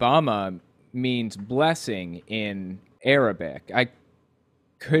believe Obama means blessing in Arabic. I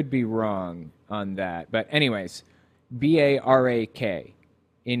could be wrong on that, but anyways, B-A-R-A-K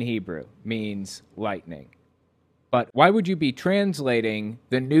in Hebrew means lightning. But why would you be translating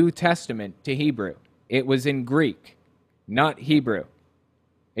the New Testament to Hebrew? It was in Greek, not Hebrew.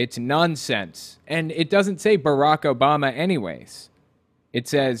 It's nonsense. And it doesn't say Barack Obama anyways. It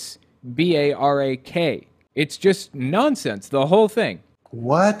says B-A-R-A-K. It's just nonsense, the whole thing.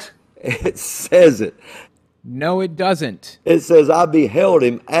 What? It says it. No, it doesn't. It says, I beheld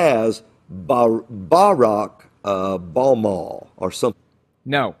him as Barack Obama or something.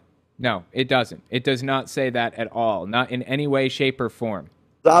 No, it doesn't. It does not say that at all, not in any way, shape, or form.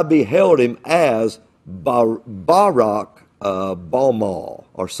 I beheld him as Barack Obama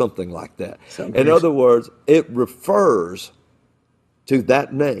or something like that. In other words, it refers to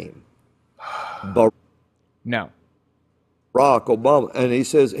that name. No, Barack Obama. And he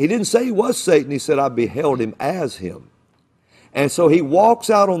says, he didn't say he was Satan. He said, I beheld him as him. And so he walks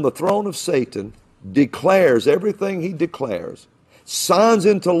out on the throne of Satan, declares everything he declares, signs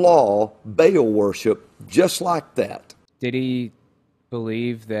into law Baal worship just like that. Did he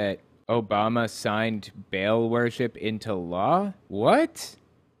believe that Obama signed Baal worship into law? What?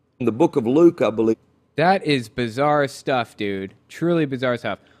 In the book of Luke, I believe. That is bizarre stuff, dude. Truly bizarre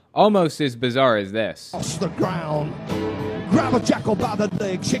stuff. Almost as bizarre as this. Off the ground. Grab a jackal by the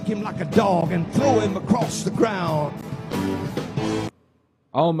leg, shake him like a dog, and throw him across the ground.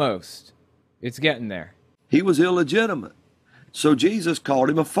 Almost. It's getting there. He was illegitimate. So Jesus called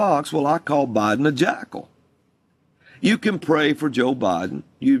him a fox. Well, I call Biden a jackal. You can pray for Joe Biden.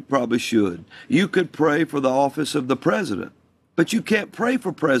 You probably should. You could pray for the office of the president. But you can't pray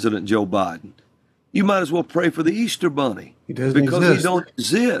for President Joe Biden. You might as well pray for the Easter Bunny. He doesn't because exist. he don't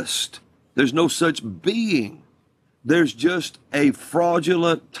exist. There's no such being. There's just a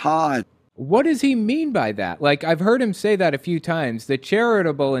fraudulent tide. What does he mean by that? Like, I've heard him say that a few times. The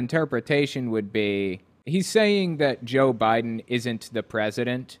charitable interpretation would be, he's saying that Joe Biden isn't the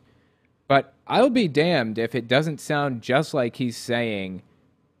president, but I'll be damned if it doesn't sound just like he's saying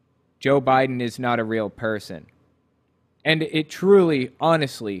Joe Biden is not a real person. And it truly,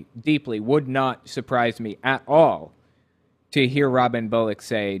 honestly, deeply would not surprise me at all to hear Robin Bullock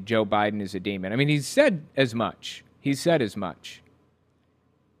say Joe Biden is a demon. I mean, he's said as much. He said as much.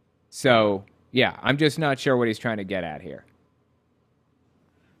 So, yeah, I'm just not sure what he's trying to get at here.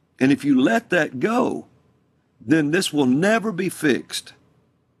 And if you let that go, then this will never be fixed.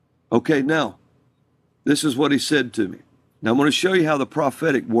 Okay, now, this is what he said to me. Now, I'm going to show you how the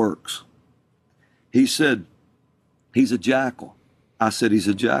prophetic works. He said, he's a jackal. I said, he's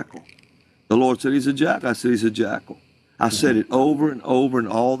a jackal. The Lord said, he's a jackal. I said, he's a jackal. I said it over and over and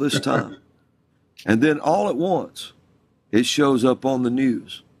all this time. And then all at once, it shows up on the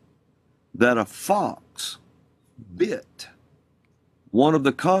news that a fox bit one of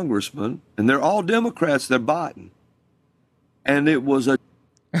the congressmen, and they're all Democrats, they're Biden. And it was a...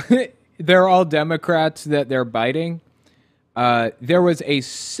 They're all Democrats that they're biting. There was a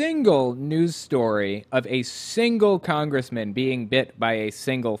single news story of a single congressman being bit by a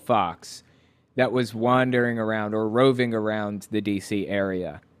single fox that was wandering around or roving around the D.C.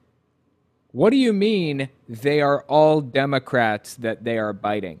 area. What do you mean they are all Democrats that they are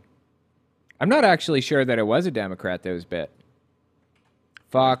biting? I'm not actually sure that it was a Democrat that was bit.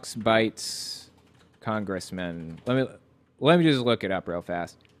 Fox bites congressman. Let me just look it up real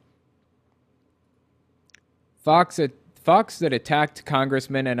fast. Fox that attacked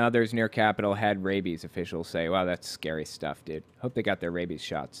congressmen and others near Capitol had rabies, officials say. Wow, that's scary stuff, dude. Hope they got their rabies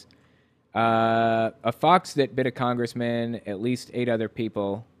shots. A fox that bit a congressman, at least 8 other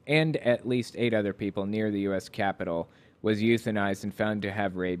people near the U.S. Capitol was euthanized and found to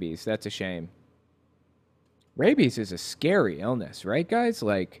have rabies. That's a shame. Rabies is a scary illness, right, guys?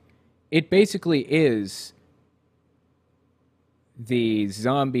 Like, it basically is the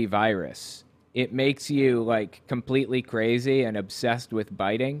zombie virus. It makes you, like, completely crazy and obsessed with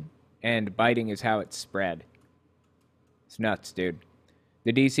biting, and biting is how it's spread. It's nuts, dude.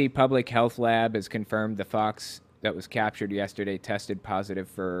 The D.C. Public Health Lab has confirmed the fox that was captured yesterday tested positive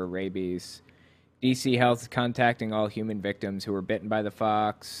for rabies. D.C. Health is contacting all human victims who were bitten by the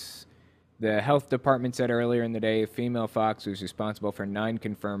fox. The health department said earlier in the day a female fox was responsible for 9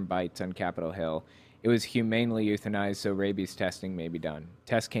 confirmed bites on Capitol Hill. It was humanely euthanized, so rabies testing may be done.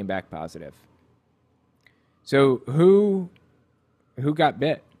 Test came back positive. So who got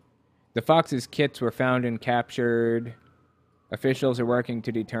bit? The fox's kits were found and captured. Officials are working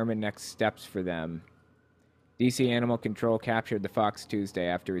to determine next steps for them. DC Animal Control captured the fox Tuesday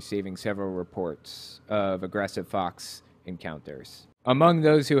after receiving several reports of aggressive fox encounters. Among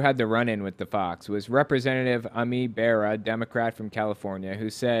those who had the run-in with the fox was Representative Ami Bera, Democrat from California,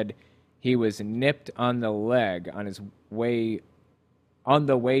 who said he was nipped on the leg on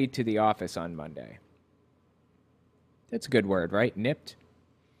the way to the office on Monday. That's a good word, right? Nipped.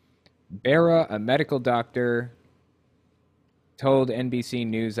 Bera, a medical doctor, told NBC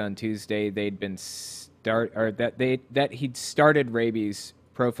News on Tuesday that he'd started rabies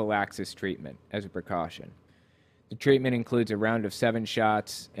prophylaxis treatment as a precaution. The treatment includes a round of 7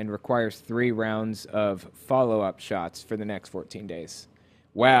 shots and requires 3 rounds of follow-up shots for the next 14 days.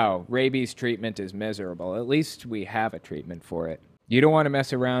 Wow, rabies treatment is miserable. At least we have a treatment for it. You don't want to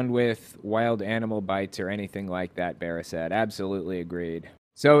mess around with wild animal bites or anything like that, Bera said. Absolutely agreed.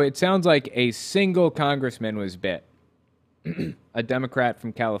 So it sounds like a single congressman was bit. A Democrat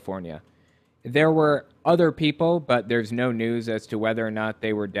from California. There were other people, but there's no news as to whether or not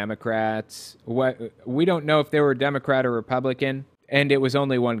they were Democrats. We don't know if they were Democrat or Republican, and it was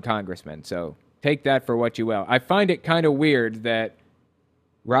only one congressman, so take that for what you will. I find it kind of weird that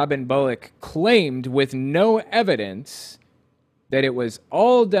Robin Bullock claimed with no evidence that it was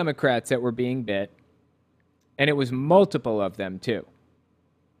all Democrats that were being bit, and it was multiple of them, too.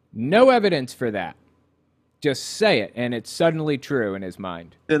 No evidence for that. Just say it, and it's suddenly true in his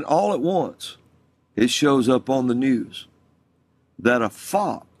mind. And all at once, it shows up on the news that a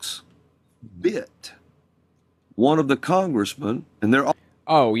fox bit one of the congressmen, and they're all...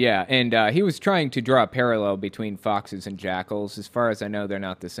 Oh, yeah, and he was trying to draw a parallel between foxes and jackals. As far as I know, they're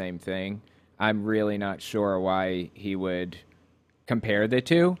not the same thing. I'm really not sure why he would compare the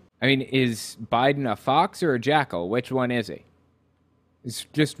two. I mean, is Biden a fox or a jackal? Which one is he? It's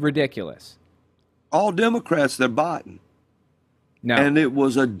just ridiculous. All Democrats, they're Biden. No. And it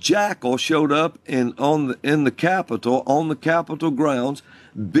was a jackal showed up in the Capitol, on the Capitol grounds,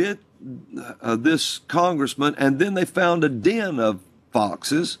 bit this congressman, and then they found a den of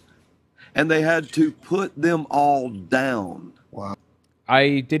foxes, and they had to put them all down. Wow.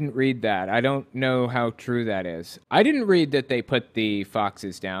 I didn't read that. I don't know how true that is. I didn't read that they put the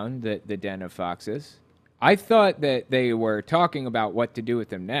foxes down, the den of foxes. I thought that they were talking about what to do with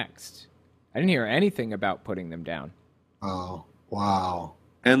them next. I didn't hear anything about putting them down. Oh, wow.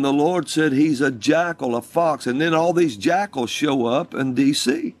 And the Lord said he's a jackal, a fox, and then all these jackals show up in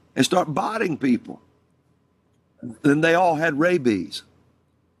D.C. and start biting people. And they all had rabies.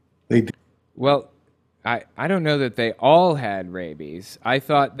 They did. Well, I don't know that they all had rabies. I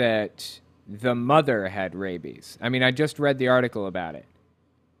thought that the mother had rabies. I mean, I just read the article about it.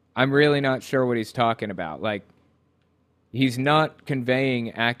 I'm really not sure what he's talking about. Like, he's not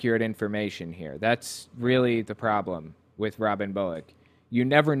conveying accurate information here. That's really the problem with Robin Bullock. You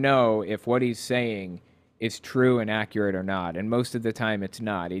never know if what he's saying is true and accurate or not, and most of the time it's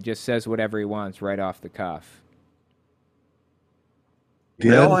not. He just says whatever he wants right off the cuff.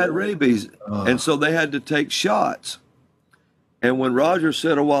 They all had rabies, and so they had to take shots. And when Roger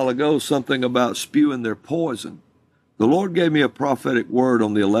said a while ago something about spewing their poison, the Lord gave me a prophetic word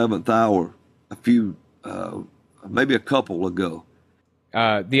on the 11th hour maybe a couple ago.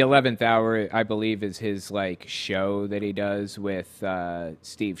 The 11th hour, I believe, is his show that he does with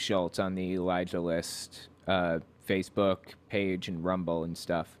Steve Schultz on the Elijah List Facebook page and Rumble and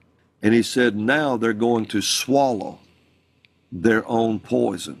stuff. And he said now they're going to swallow their own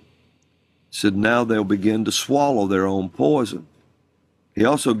poison. He said now they'll begin to swallow their own poison. He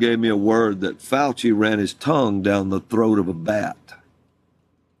also gave me a word that Fauci ran his tongue down the throat of a bat.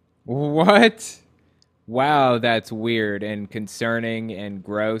 What? Wow, that's weird and concerning and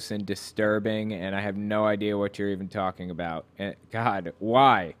gross and disturbing, and I have no idea what you're even talking about. God,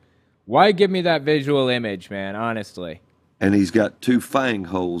 why? Why give me that visual image, man, honestly? And he's got 2 fang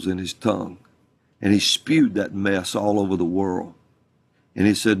holes in his tongue, and he spewed that mess all over the world. And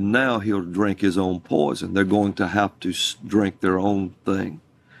he said now he'll drink his own poison. They're going to have to drink their own thing.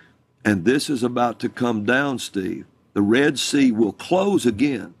 And this is about to come down, Steve. The Red Sea will close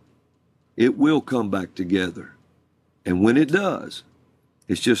again. It will come back together. And when it does,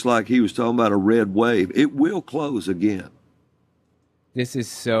 it's just like he was talking about a red wave. It will close again. This is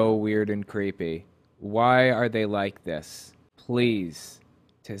so weird and creepy. Why are they like this? Please,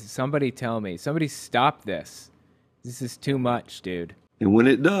 somebody tell me. Somebody stop this. This is too much, dude. And when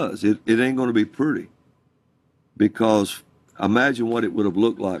it does, it ain't going to be pretty. Because imagine what it would have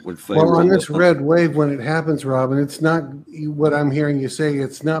looked like when Pharaoh... Well, on this red wave, when it happens, Robin, it's not what I'm hearing you say.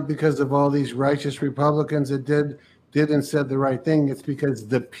 It's not because of all these righteous Republicans that did and said the right thing. It's because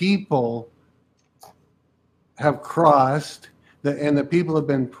the people have crossed, and the people have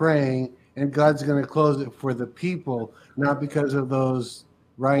been praying, and God's going to close it for the people, not because of those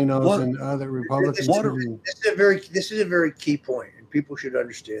rhinos and other Republicans. This is a very key point, and people should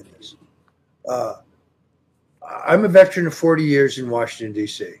understand this. I'm a veteran of 40 years in Washington,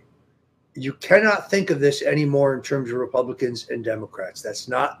 D.C. You cannot think of this anymore in terms of Republicans and Democrats. That's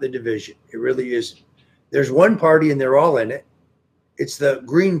not the division. It really isn't. There's one party, and they're all in it. It's the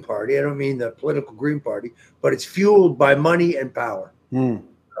Green Party. I don't mean the political Green Party, but it's fueled by money and power.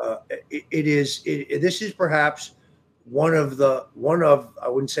 This is perhaps one of I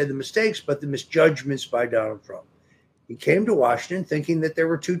wouldn't say the mistakes, but the misjudgments by Donald Trump. He came to Washington thinking that there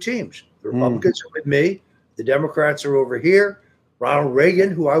were 2 teams. The Republicans are with me. The Democrats are over here. Ronald Reagan,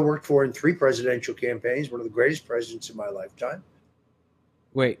 who I worked for in 3 presidential campaigns, one of the greatest presidents in my lifetime.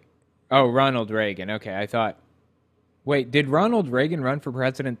 Wait. Oh, Ronald Reagan. Okay, Wait, did Ronald Reagan run for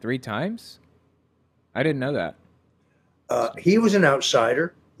president 3 times? I didn't know that. He was an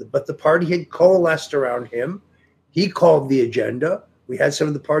outsider. but the party had coalesced around him. He called the agenda. We had some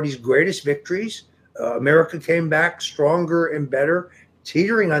of the party's greatest victories. America came back stronger and better,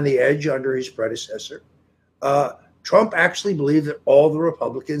 teetering on the edge under his predecessor. Trump actually believed that all the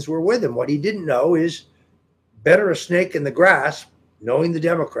Republicans were with him. What he didn't know is better a snake in the grass, knowing the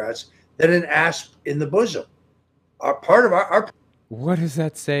Democrats, than an asp in the bosom. What does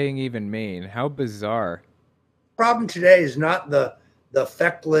that saying even mean? How bizarre. Problem today is not the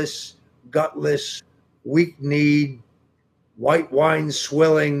feckless, gutless, weak-kneed, white wine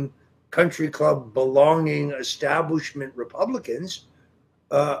swilling, country club belonging establishment Republicans.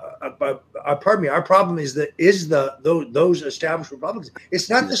 Pardon me. Our problem is those established Republicans. It's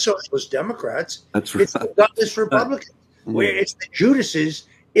not the socialist Democrats. That's right. It's the gutless Republicans. It's the Judases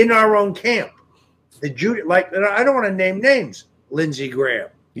in our own camp. I don't want to name names. Lindsey Graham.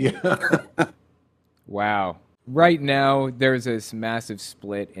 Yeah. Wow. Right now, there's this massive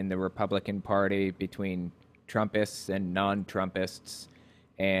split in the Republican Party between Trumpists and non-Trumpists,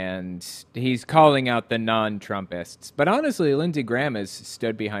 and he's calling out the non-Trumpists. But honestly, Lindsey Graham has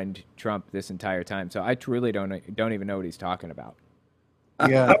stood behind Trump this entire time, so I truly don't even know what he's talking about.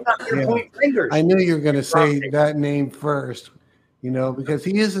 Yeah. I'm not going to point fingers. I knew you were going to say that name first, because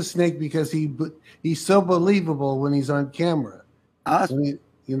he is a snake because he's so believable when he's on camera. Anyway.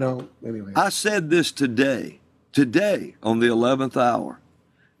 I said this today on the 11th hour.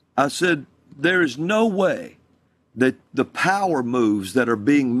 I said, there is no way that the power moves that are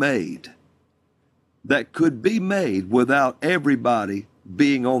being made that could be made without everybody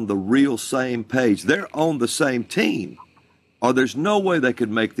being on the real same page. They're on the same team, or there's no way they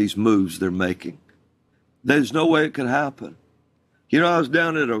could make these moves they're making. There's no way it could happen. I was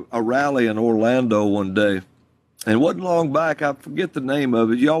down at a rally in Orlando one day, and it wasn't long back. I forget the name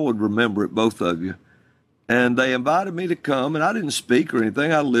of it. Y'all would remember it, both of you. And they invited me to come, and I didn't speak or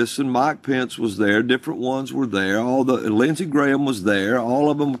anything. I listened. Mike Pence was there. Different ones were there. Lindsey Graham was there. All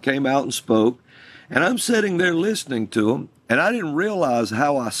of them came out and spoke. And I'm sitting there listening to them, and I didn't realize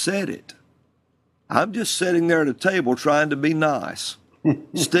how I said it. I'm just sitting there at a table trying to be nice.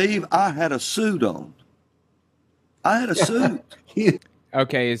 Steve, I had a suit on. I had a suit.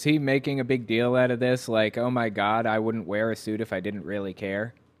 Okay, is he making a big deal out of this? Like, oh my God, I wouldn't wear a suit if I didn't really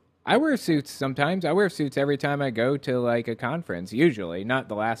care. I wear suits sometimes. I wear suits every time I go to like a conference, usually, not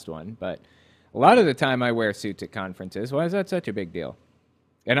the last one, but a lot of the time I wear suits at conferences. Why is that such a big deal?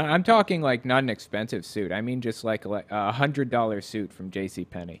 And I'm talking like not an expensive suit. I mean just like a $100 suit from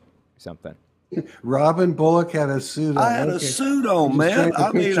JCPenney or something. Robin Bullock had a suit on. I had a suit on, man.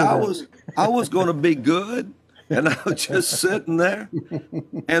 I mean, I was going to be good. And I was just sitting there,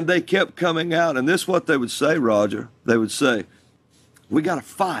 and they kept coming out. And this is what they would say, Roger. They would say, we got to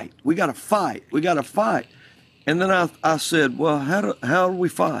fight. We got to fight. We got to fight. And then I said, well, how do we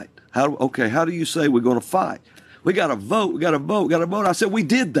fight? How do you say we're going to fight? We got to vote. We got to vote. We got to vote. I said, we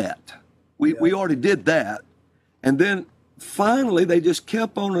did that. We already did that. And then finally, they just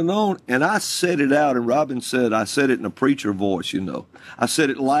kept on. And I said it out. And Robin said, I said it in a preacher voice, I said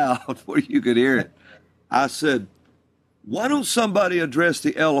it loud where you could hear it. I said, why don't somebody address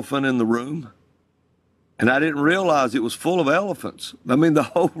the elephant in the room? And I didn't realize it was full of elephants. I mean, the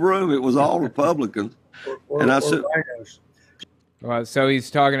whole room, it was all Republicans. And I said, rhinos. Well, so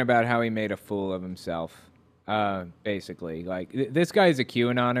he's talking about how he made a fool of himself, basically. Like, this guy's a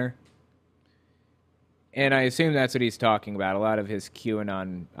QAnoner. And I assume that's what he's talking about, a lot of his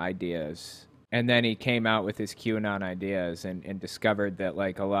QAnon ideas. And then he came out with his QAnon ideas and discovered that,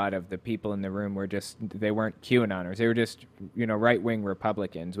 like, a lot of the people in the room they weren't QAnoners. They were just, right-wing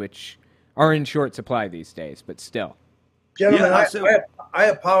Republicans, which are in short supply these days, but still. Gentlemen, I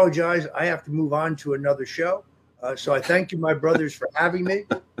apologize. I have to move on to another show. So I thank you, my brothers, for having me.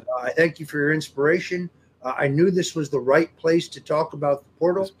 I thank you for your inspiration. I knew this was the right place to talk about the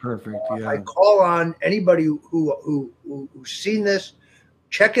portal. That's perfect, yeah. I call on anybody who's seen this.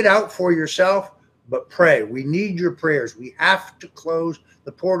 Check it out for yourself, but pray. We need your prayers. We have to close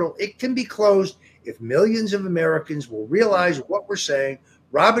the portal. It can be closed if millions of Americans will realize what we're saying.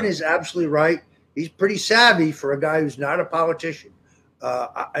 Robin is absolutely right. He's pretty savvy for a guy who's not a politician.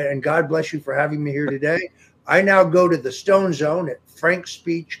 And God bless you for having me here today. I now go to the Stone Zone at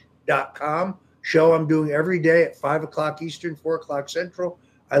frankspeech.com. Show I'm doing every day at 5 o'clock Eastern, 4 o'clock Central.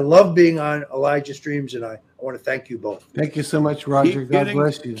 I love being on Elijah Streams, and I want to thank you both. Thank you so much, Roger. God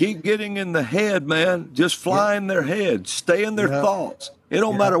bless you. Keep getting in the head, man. Just fly in their head. Stay in their thoughts. It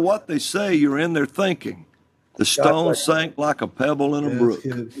don't matter what they say. You're in their thinking. The stone sank like a pebble in a brook.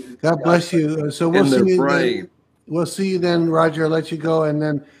 God bless you. So we'll see you. We'll see you then, Roger. I'll let you go. And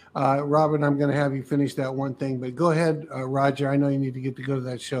then, Robin, I'm going to have you finish that one thing. But go ahead, Roger. I know you need to get to go to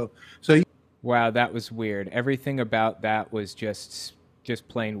that show. So, Wow, that was weird. Everything about that was just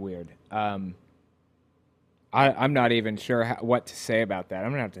plain weird. I'm not even sure what to say about that.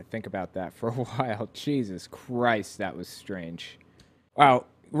 I'm going to have to think about that for a while. Jesus Christ, that was strange. Wow,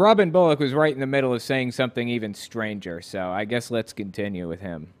 Robin Bullock was right in the middle of saying something even stranger, so I guess let's continue with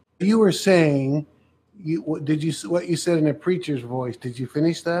him. you were saying, what you said in a preacher's voice. Did you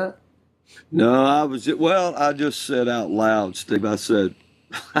finish that? No, I just said out loud, Steve, I said,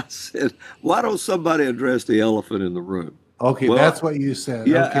 why don't somebody address the elephant in the room? Okay, Well, that's what you said.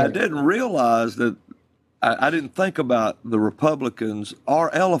 Yeah, Okay. I didn't realize that. I didn't think about the Republicans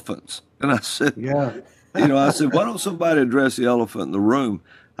are elephants. And I said, Yeah. why don't somebody address the elephant in the room?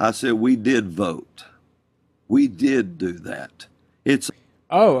 I said, we did vote. We did do that. It's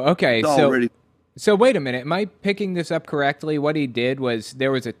okay. already. So wait a minute. Am I picking this up correctly? What he did was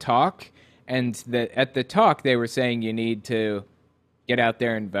there was a talk, and at the talk they were saying you need to get out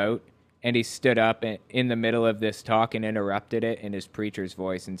there and vote. And he stood up in the middle of this talk and interrupted it in his preacher's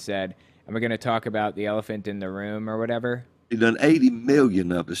voice and said, "Am I going to talk about the elephant in the room or whatever?" Done 80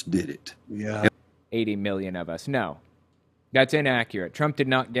 million of us did it. Yeah. 80 million of us. No, that's inaccurate. Trump did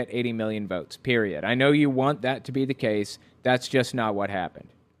not get 80 million votes, period. I know you want that to be the case. That's just not what happened.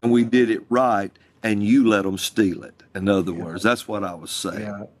 And we did it right, and you let them steal it. In other words, that's what I was saying.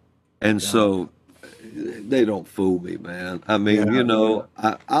 Yeah. And so they don't fool me, man. I mean,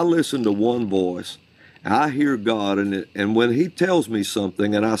 I listen to one voice, and I hear God, and when he tells me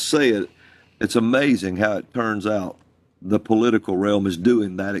something and I say it, it's amazing how it turns out the political realm is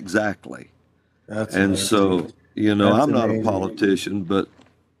doing that exactly. That's And amazing. so, That's I'm not amazing. a politician, but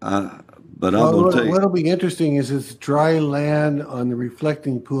I'm Well, going to tell you. what'll be interesting is it's dry land on the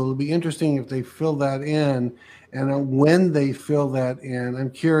reflecting pool. It'll be interesting if they fill that in, and when they fill that in, I'm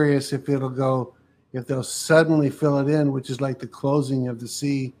curious if they'll suddenly fill it in, which is like the closing of the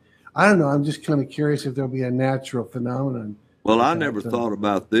sea. I don't know. I'm just kind of curious if there'll be a natural phenomenon. Well, like I that. never thought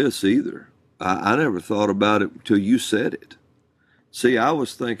about this either. I never thought about it until you said it. See, I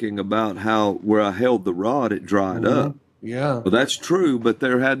was thinking about how where I held the rod, it dried up. Yeah. Well, that's true, but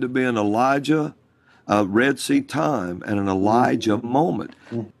there had to be an Elijah, Red Sea time, and an Elijah moment.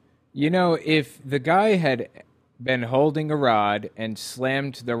 If the guy had been holding a rod and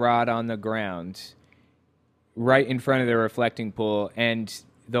slammed the rod on the ground right in front of the reflecting pool, and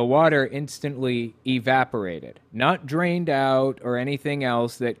the water instantly evaporated, not drained out or anything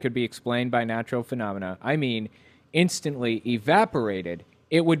else that could be explained by natural phenomena. I mean, instantly evaporated,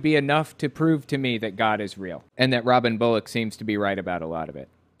 it would be enough to prove to me that God is real and that Robin Bullock seems to be right about a lot of it.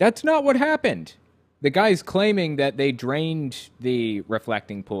 That's not what happened. The guy's claiming that they drained the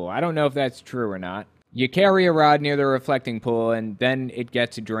reflecting pool. I don't know if that's true or not. You carry a rod near the reflecting pool and then it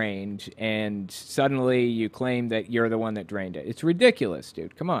gets drained, and suddenly you claim that you're the one that drained it. It's ridiculous,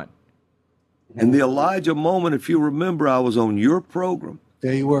 dude. Come on. And the Elijah moment, if you remember, I was on your program.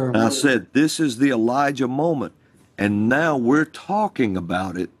 There you were. And I said, this is the Elijah moment. And now we're talking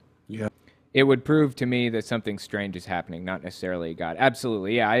about it. Yeah. It would prove to me that something strange is happening, not necessarily God.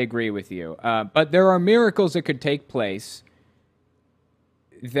 Absolutely. Yeah, I agree with you. But there are miracles that could take place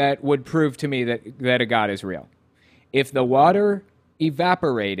that would prove to me that a God is real. If the water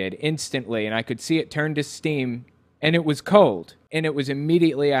evaporated instantly and I could see it turn to steam and it was cold, and it was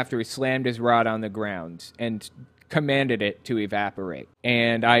immediately after he slammed his rod on the ground and commanded it to evaporate,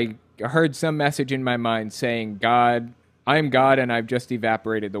 and I heard some message in my mind saying, God, I'm God and I've just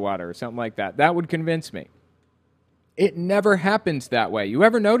evaporated the water, or something like that, that would convince me. It never happens that way. You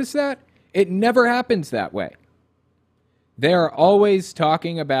ever notice that? It never happens that way. They're always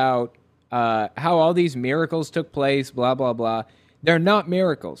talking about how all these miracles took place, blah, blah, blah. They're not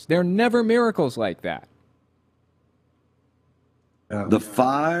miracles. They're never miracles like that. The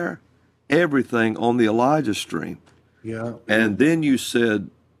fire, everything on the Elijah stream. Yeah. And then you said,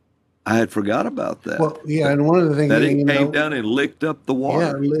 I had forgot about that. Well, yeah, and one of the things that it came down and licked up the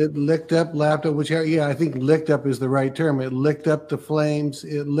water. Yeah, licked up, lapped up, I think licked up is the right term. It licked up the flames.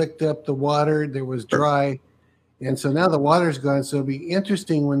 It licked up the water. There was dry. And so now the water's gone. So it'll be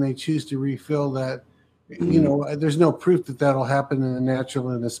interesting when they choose to refill that. There's no proof that that'll happen in the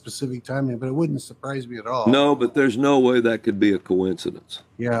natural in a specific timing, but it wouldn't surprise me at all. No, but there's no way that could be a coincidence.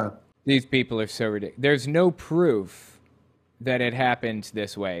 Yeah. These people are so ridiculous. There's no proof that it happened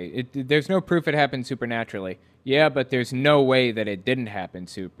this way. There's no proof it happened supernaturally. Yeah, but there's no way that it didn't happen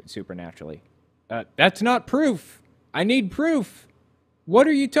supernaturally. That's not proof. I need proof. What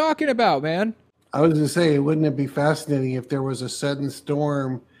are you talking about, man? I was going to say, wouldn't it be fascinating if there was a sudden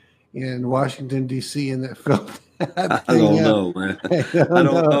storm in Washington, D.C. and that filled I don't Yeah. know, man. I I don't don't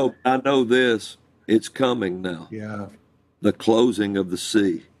know. know. I know this. It's coming now. Yeah. The closing of the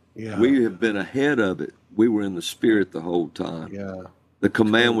sea. Yeah. We have been ahead of it. We were in the spirit the whole time. Yeah. The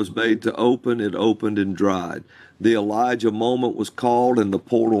command was made to open, it opened and dried. The Elijah moment was called, and the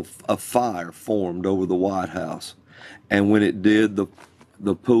portal of fire formed over the White House. And when it did, the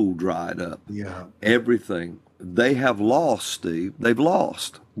pool dried up. Yeah. Everything. They have lost, Steve. They've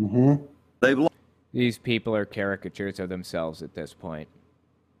lost. Mm-hmm. They've lost. These people are caricatures of themselves at this point.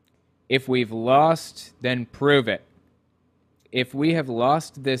 If we've lost, then prove it. If we have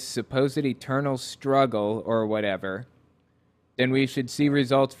lost this supposed eternal struggle or whatever, then we should see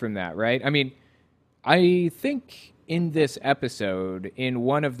results from that, right? I mean, I think in this episode, in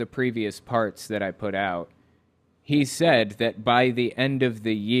one of the previous parts that I put out, he said that by the end of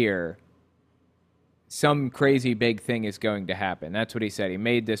the year, some crazy big thing is going to happen. That's what he said. He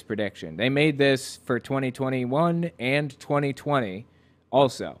made this prediction. They made this for 2021 and 2020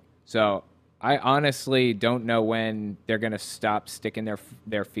 also. So I honestly don't know when they're going to stop sticking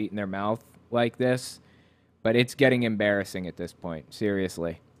their feet in their mouth like this, but it's getting embarrassing at this point,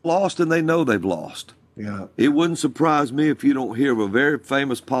 seriously. Lost, and they know they've lost. Yeah. It wouldn't surprise me if you don't hear of a very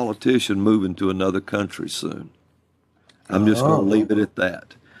famous politician moving to another country soon. I'm just going to leave it at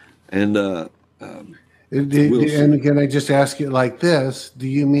that. And and can I just ask you like this? Do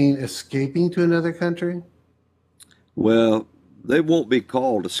you mean escaping to another country? well, they won't be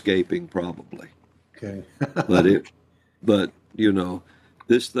called escaping probably, Okay. but you know,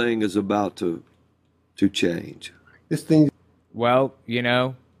 this thing is about to change. This thing. Well, you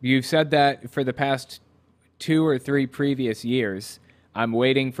know, you've said that for the past 2 or 3 previous years. I'm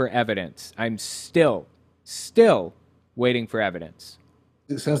waiting for evidence. I'm still waiting for evidence.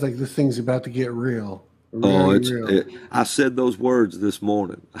 It sounds like this thing's about to get real. Oh, Very real. I said those words this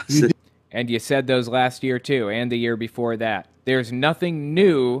morning. And you said those last year too, and the year before that. There's nothing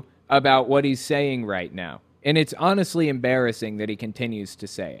new about what he's saying right now. And it's honestly embarrassing that he continues to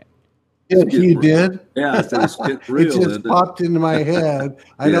say it. Yes, you did. Yeah, I said it's getting real. It just isn't it? popped into my head.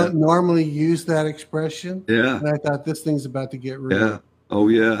 I Yeah. don't normally use that expression. Yeah. And I thought this thing's about to get real. Yeah. Oh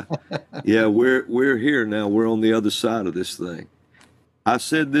yeah. Yeah, we're here now. We're on the other side of this thing. I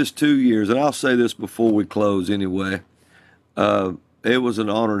said this 2 years, and I'll say this before we close anyway. It was an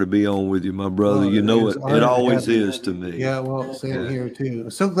honor to be on with you, my brother. Well, You know it's it. an honor It to always have you. is to me. Yeah, well, same here too.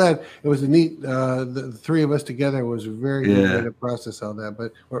 I'm so glad it was a neat. The three of us together was a very good Yeah. way to process all that.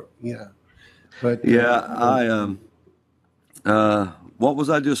 But Yeah, what was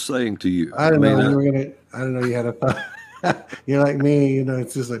I just saying to you? I don't mean, know. I don't know. You had a thought. You're like me. You know,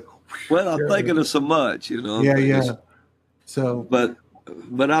 it's just like. well, I'm thinking of so much, you know. Yeah. So.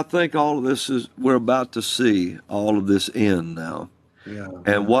 But I think all of this we're about to see all of this end now. Yeah.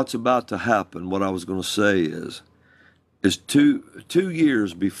 And what's about to happen, what I was going to say is 2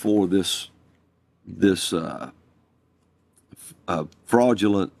 years before this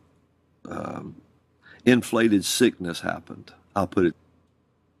fraudulent inflated sickness happened. I'll put it.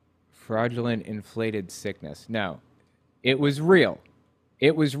 Fraudulent inflated sickness. No, it was real.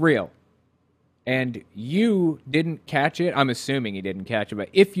 It was real. And you didn't catch it. I'm assuming you didn't catch it, but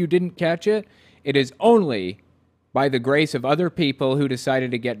if you didn't catch it, it is only by the grace of other people who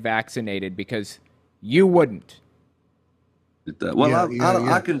decided to get vaccinated because you wouldn't. Well,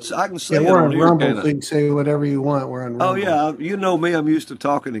 Yeah, I can say Yeah, it we're on on here, Rumble, can't I? so you can say whatever you want. We're on Rumble. Oh yeah, you know me. I'm used to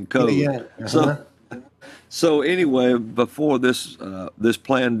talking in code. Yeah. Uh-huh. So anyway, before this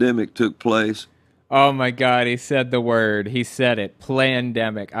pandemic took place, Oh my God, he said the word. He said it.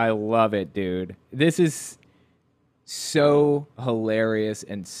 Plandemic. I love it, dude. This is so hilarious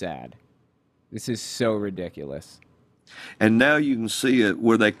and sad. This is so ridiculous. and now you can see it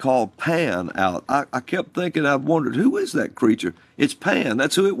where they call Pan out. I kept thinking, I've wondered, who is that creature? It's Pan.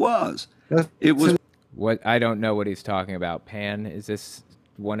 That's who it was. It was. What I don't know what he's talking about. Pan, is this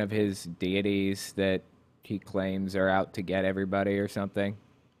one of his deities that he claims are out to get everybody or something?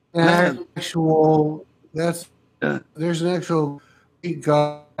 Actual. There's Yeah. an actual Greek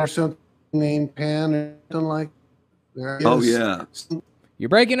god or something named Pan or something like. There Oh is yeah. some You're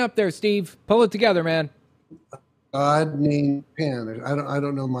breaking up there, Steve. Pull it together, man. god named Pan. I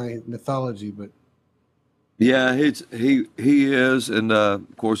don't know my mythology, but Yeah, he is, and of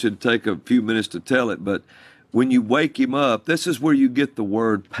course it'd take a few minutes to tell it. But when you wake him up, this is where you get the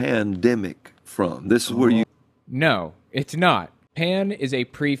word pandemic from. This is where you. No, it's not. Pan is a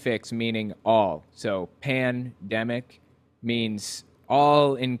prefix meaning all. So pandemic means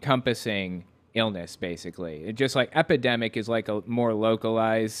all-encompassing illness, basically. It just like epidemic is like a more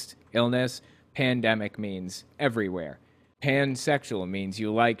localized illness. Pandemic means everywhere. Pansexual means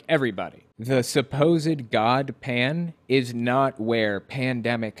you like everybody. The supposed god Pan is not where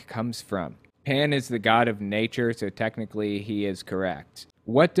pandemic comes from. Pan is the god of nature, so technically he is correct.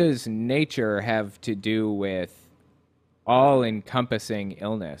 What does nature have to do with all-encompassing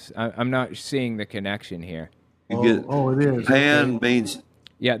illness? I'm not seeing the connection here. It is. Pan means...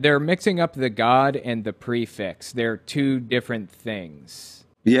 Yeah, they're mixing up the god and the prefix. They're two different things.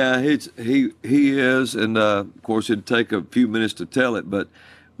 Yeah, he is, and of course it'd take a few minutes to tell it, but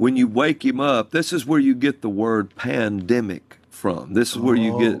when you wake him up, this is where you get the word pandemic from. This is where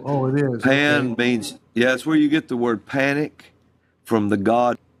you get... it is. Pan means... Yeah, it's where you get the word panic from the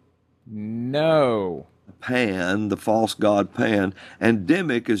god No. Pan, the false god Pan, and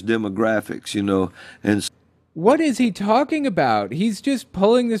demic is demographics, and... What is he talking about? He's just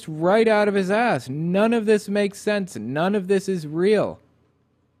pulling this right out of his ass. None of this makes sense. None of this is real.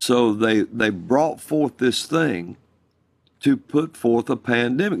 So they brought forth this thing to put forth a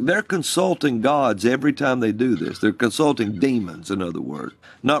pandemic. They're consulting gods every time they do this. They're consulting demons, in other words.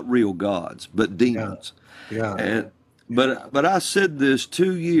 Not real gods, but demons. Yeah. But I said this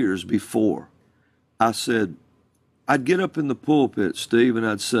 2 years before. I said, I'd get up in the pulpit, Steve, and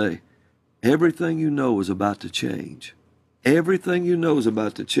I'd say, everything you know is about to change. Everything you know is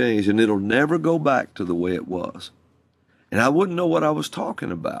about to change, and it'll never go back to the way it was. And I wouldn't know what I was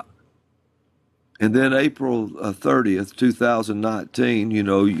talking about. And then April 30th, 2019,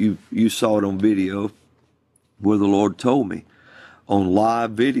 you saw it on video where the Lord told me on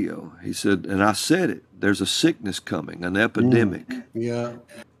live video. He said, and I said it, there's a sickness coming, an epidemic. Yeah.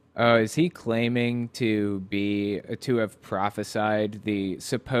 Oh, is he claiming to have prophesied the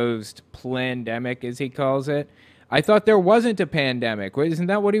supposed plandemic, as he calls it? I thought there wasn't a pandemic. Isn't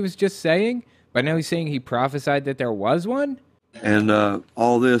that what he was just saying? But now he's saying he prophesied that there was one? And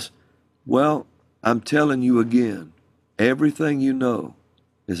all this, well, I'm telling you again, everything you know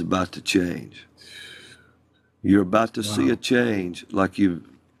is about to change. You're about to see a change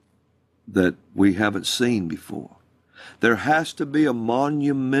that we haven't seen before. There has to be a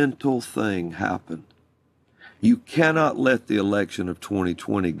monumental thing happen. You cannot let the election of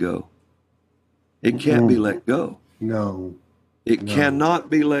 2020 go. It can't be let go. No. It cannot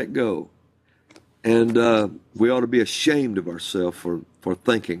be let go. And we ought to be ashamed of ourselves for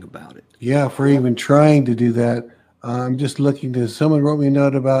thinking about it. Yeah, for even trying to do that. I'm just looking to, someone wrote me a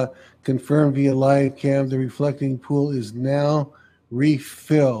note about confirmed via live cam. The reflecting pool is now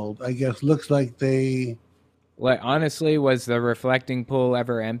refilled. I guess looks like they... Honestly, was the reflecting pool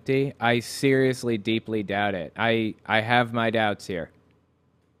ever empty? I seriously deeply doubt it. I have my doubts here.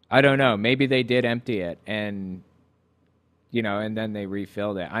 I don't know. Maybe they did empty it and then they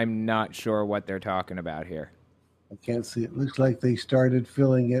refilled it. I'm not sure what they're talking about here. I can't see. It looks like they started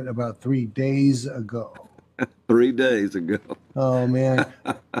filling it about 3 days ago. 3 days ago. Oh, man.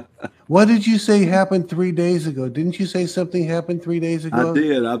 What did you say happened 3 days ago? Didn't you say something happened 3 days ago? I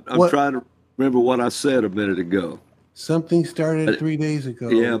did. I'm trying to remember what I said a minute ago. Something started 3 days ago.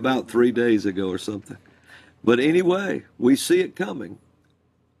 Yeah, about 3 days ago or something. But anyway, we see it coming.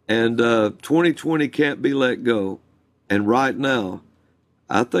 And 2020 can't be let go. And right now,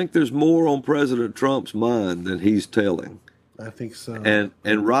 I think there's more on President Trump's mind than he's telling. I think so.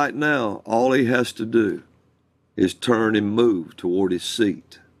 And right now, all he has to do is turn and move toward his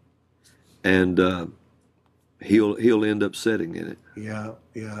seat. And he'll end up sitting in it. Yeah.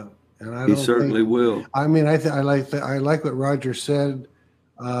 And he certainly will. I mean, I like what Roger said.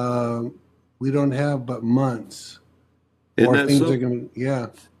 We don't have but months. Isn't or that things so? are going to,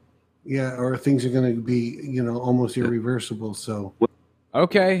 or things are going to be, almost irreversible. So.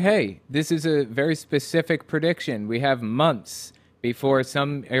 Okay, hey, this is a very specific prediction. We have months before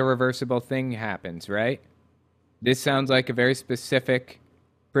some irreversible thing happens, right? This sounds like a very specific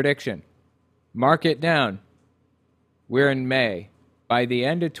prediction. Mark it down. We're in May. By the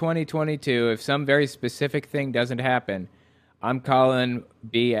end of 2022, if some very specific thing doesn't happen, I'm calling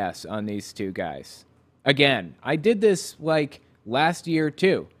BS on these two guys. Again, I did this last year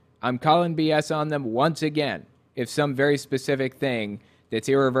too. I'm calling BS on them once again if some very specific thing that's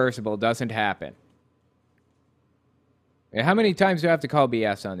irreversible doesn't happen. How many times do I have to call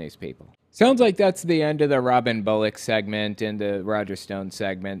BS on these people? Sounds like that's the end of the Robin Bullock segment and the Roger Stone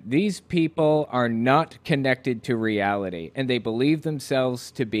segment. These people are not connected to reality, and they believe themselves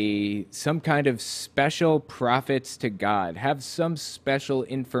to be some kind of special prophets to God, have some special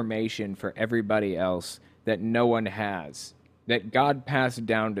information for everybody else that no one has, that God passed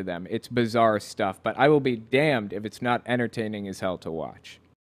down to them. It's bizarre stuff, but I will be damned if it's not entertaining as hell to watch.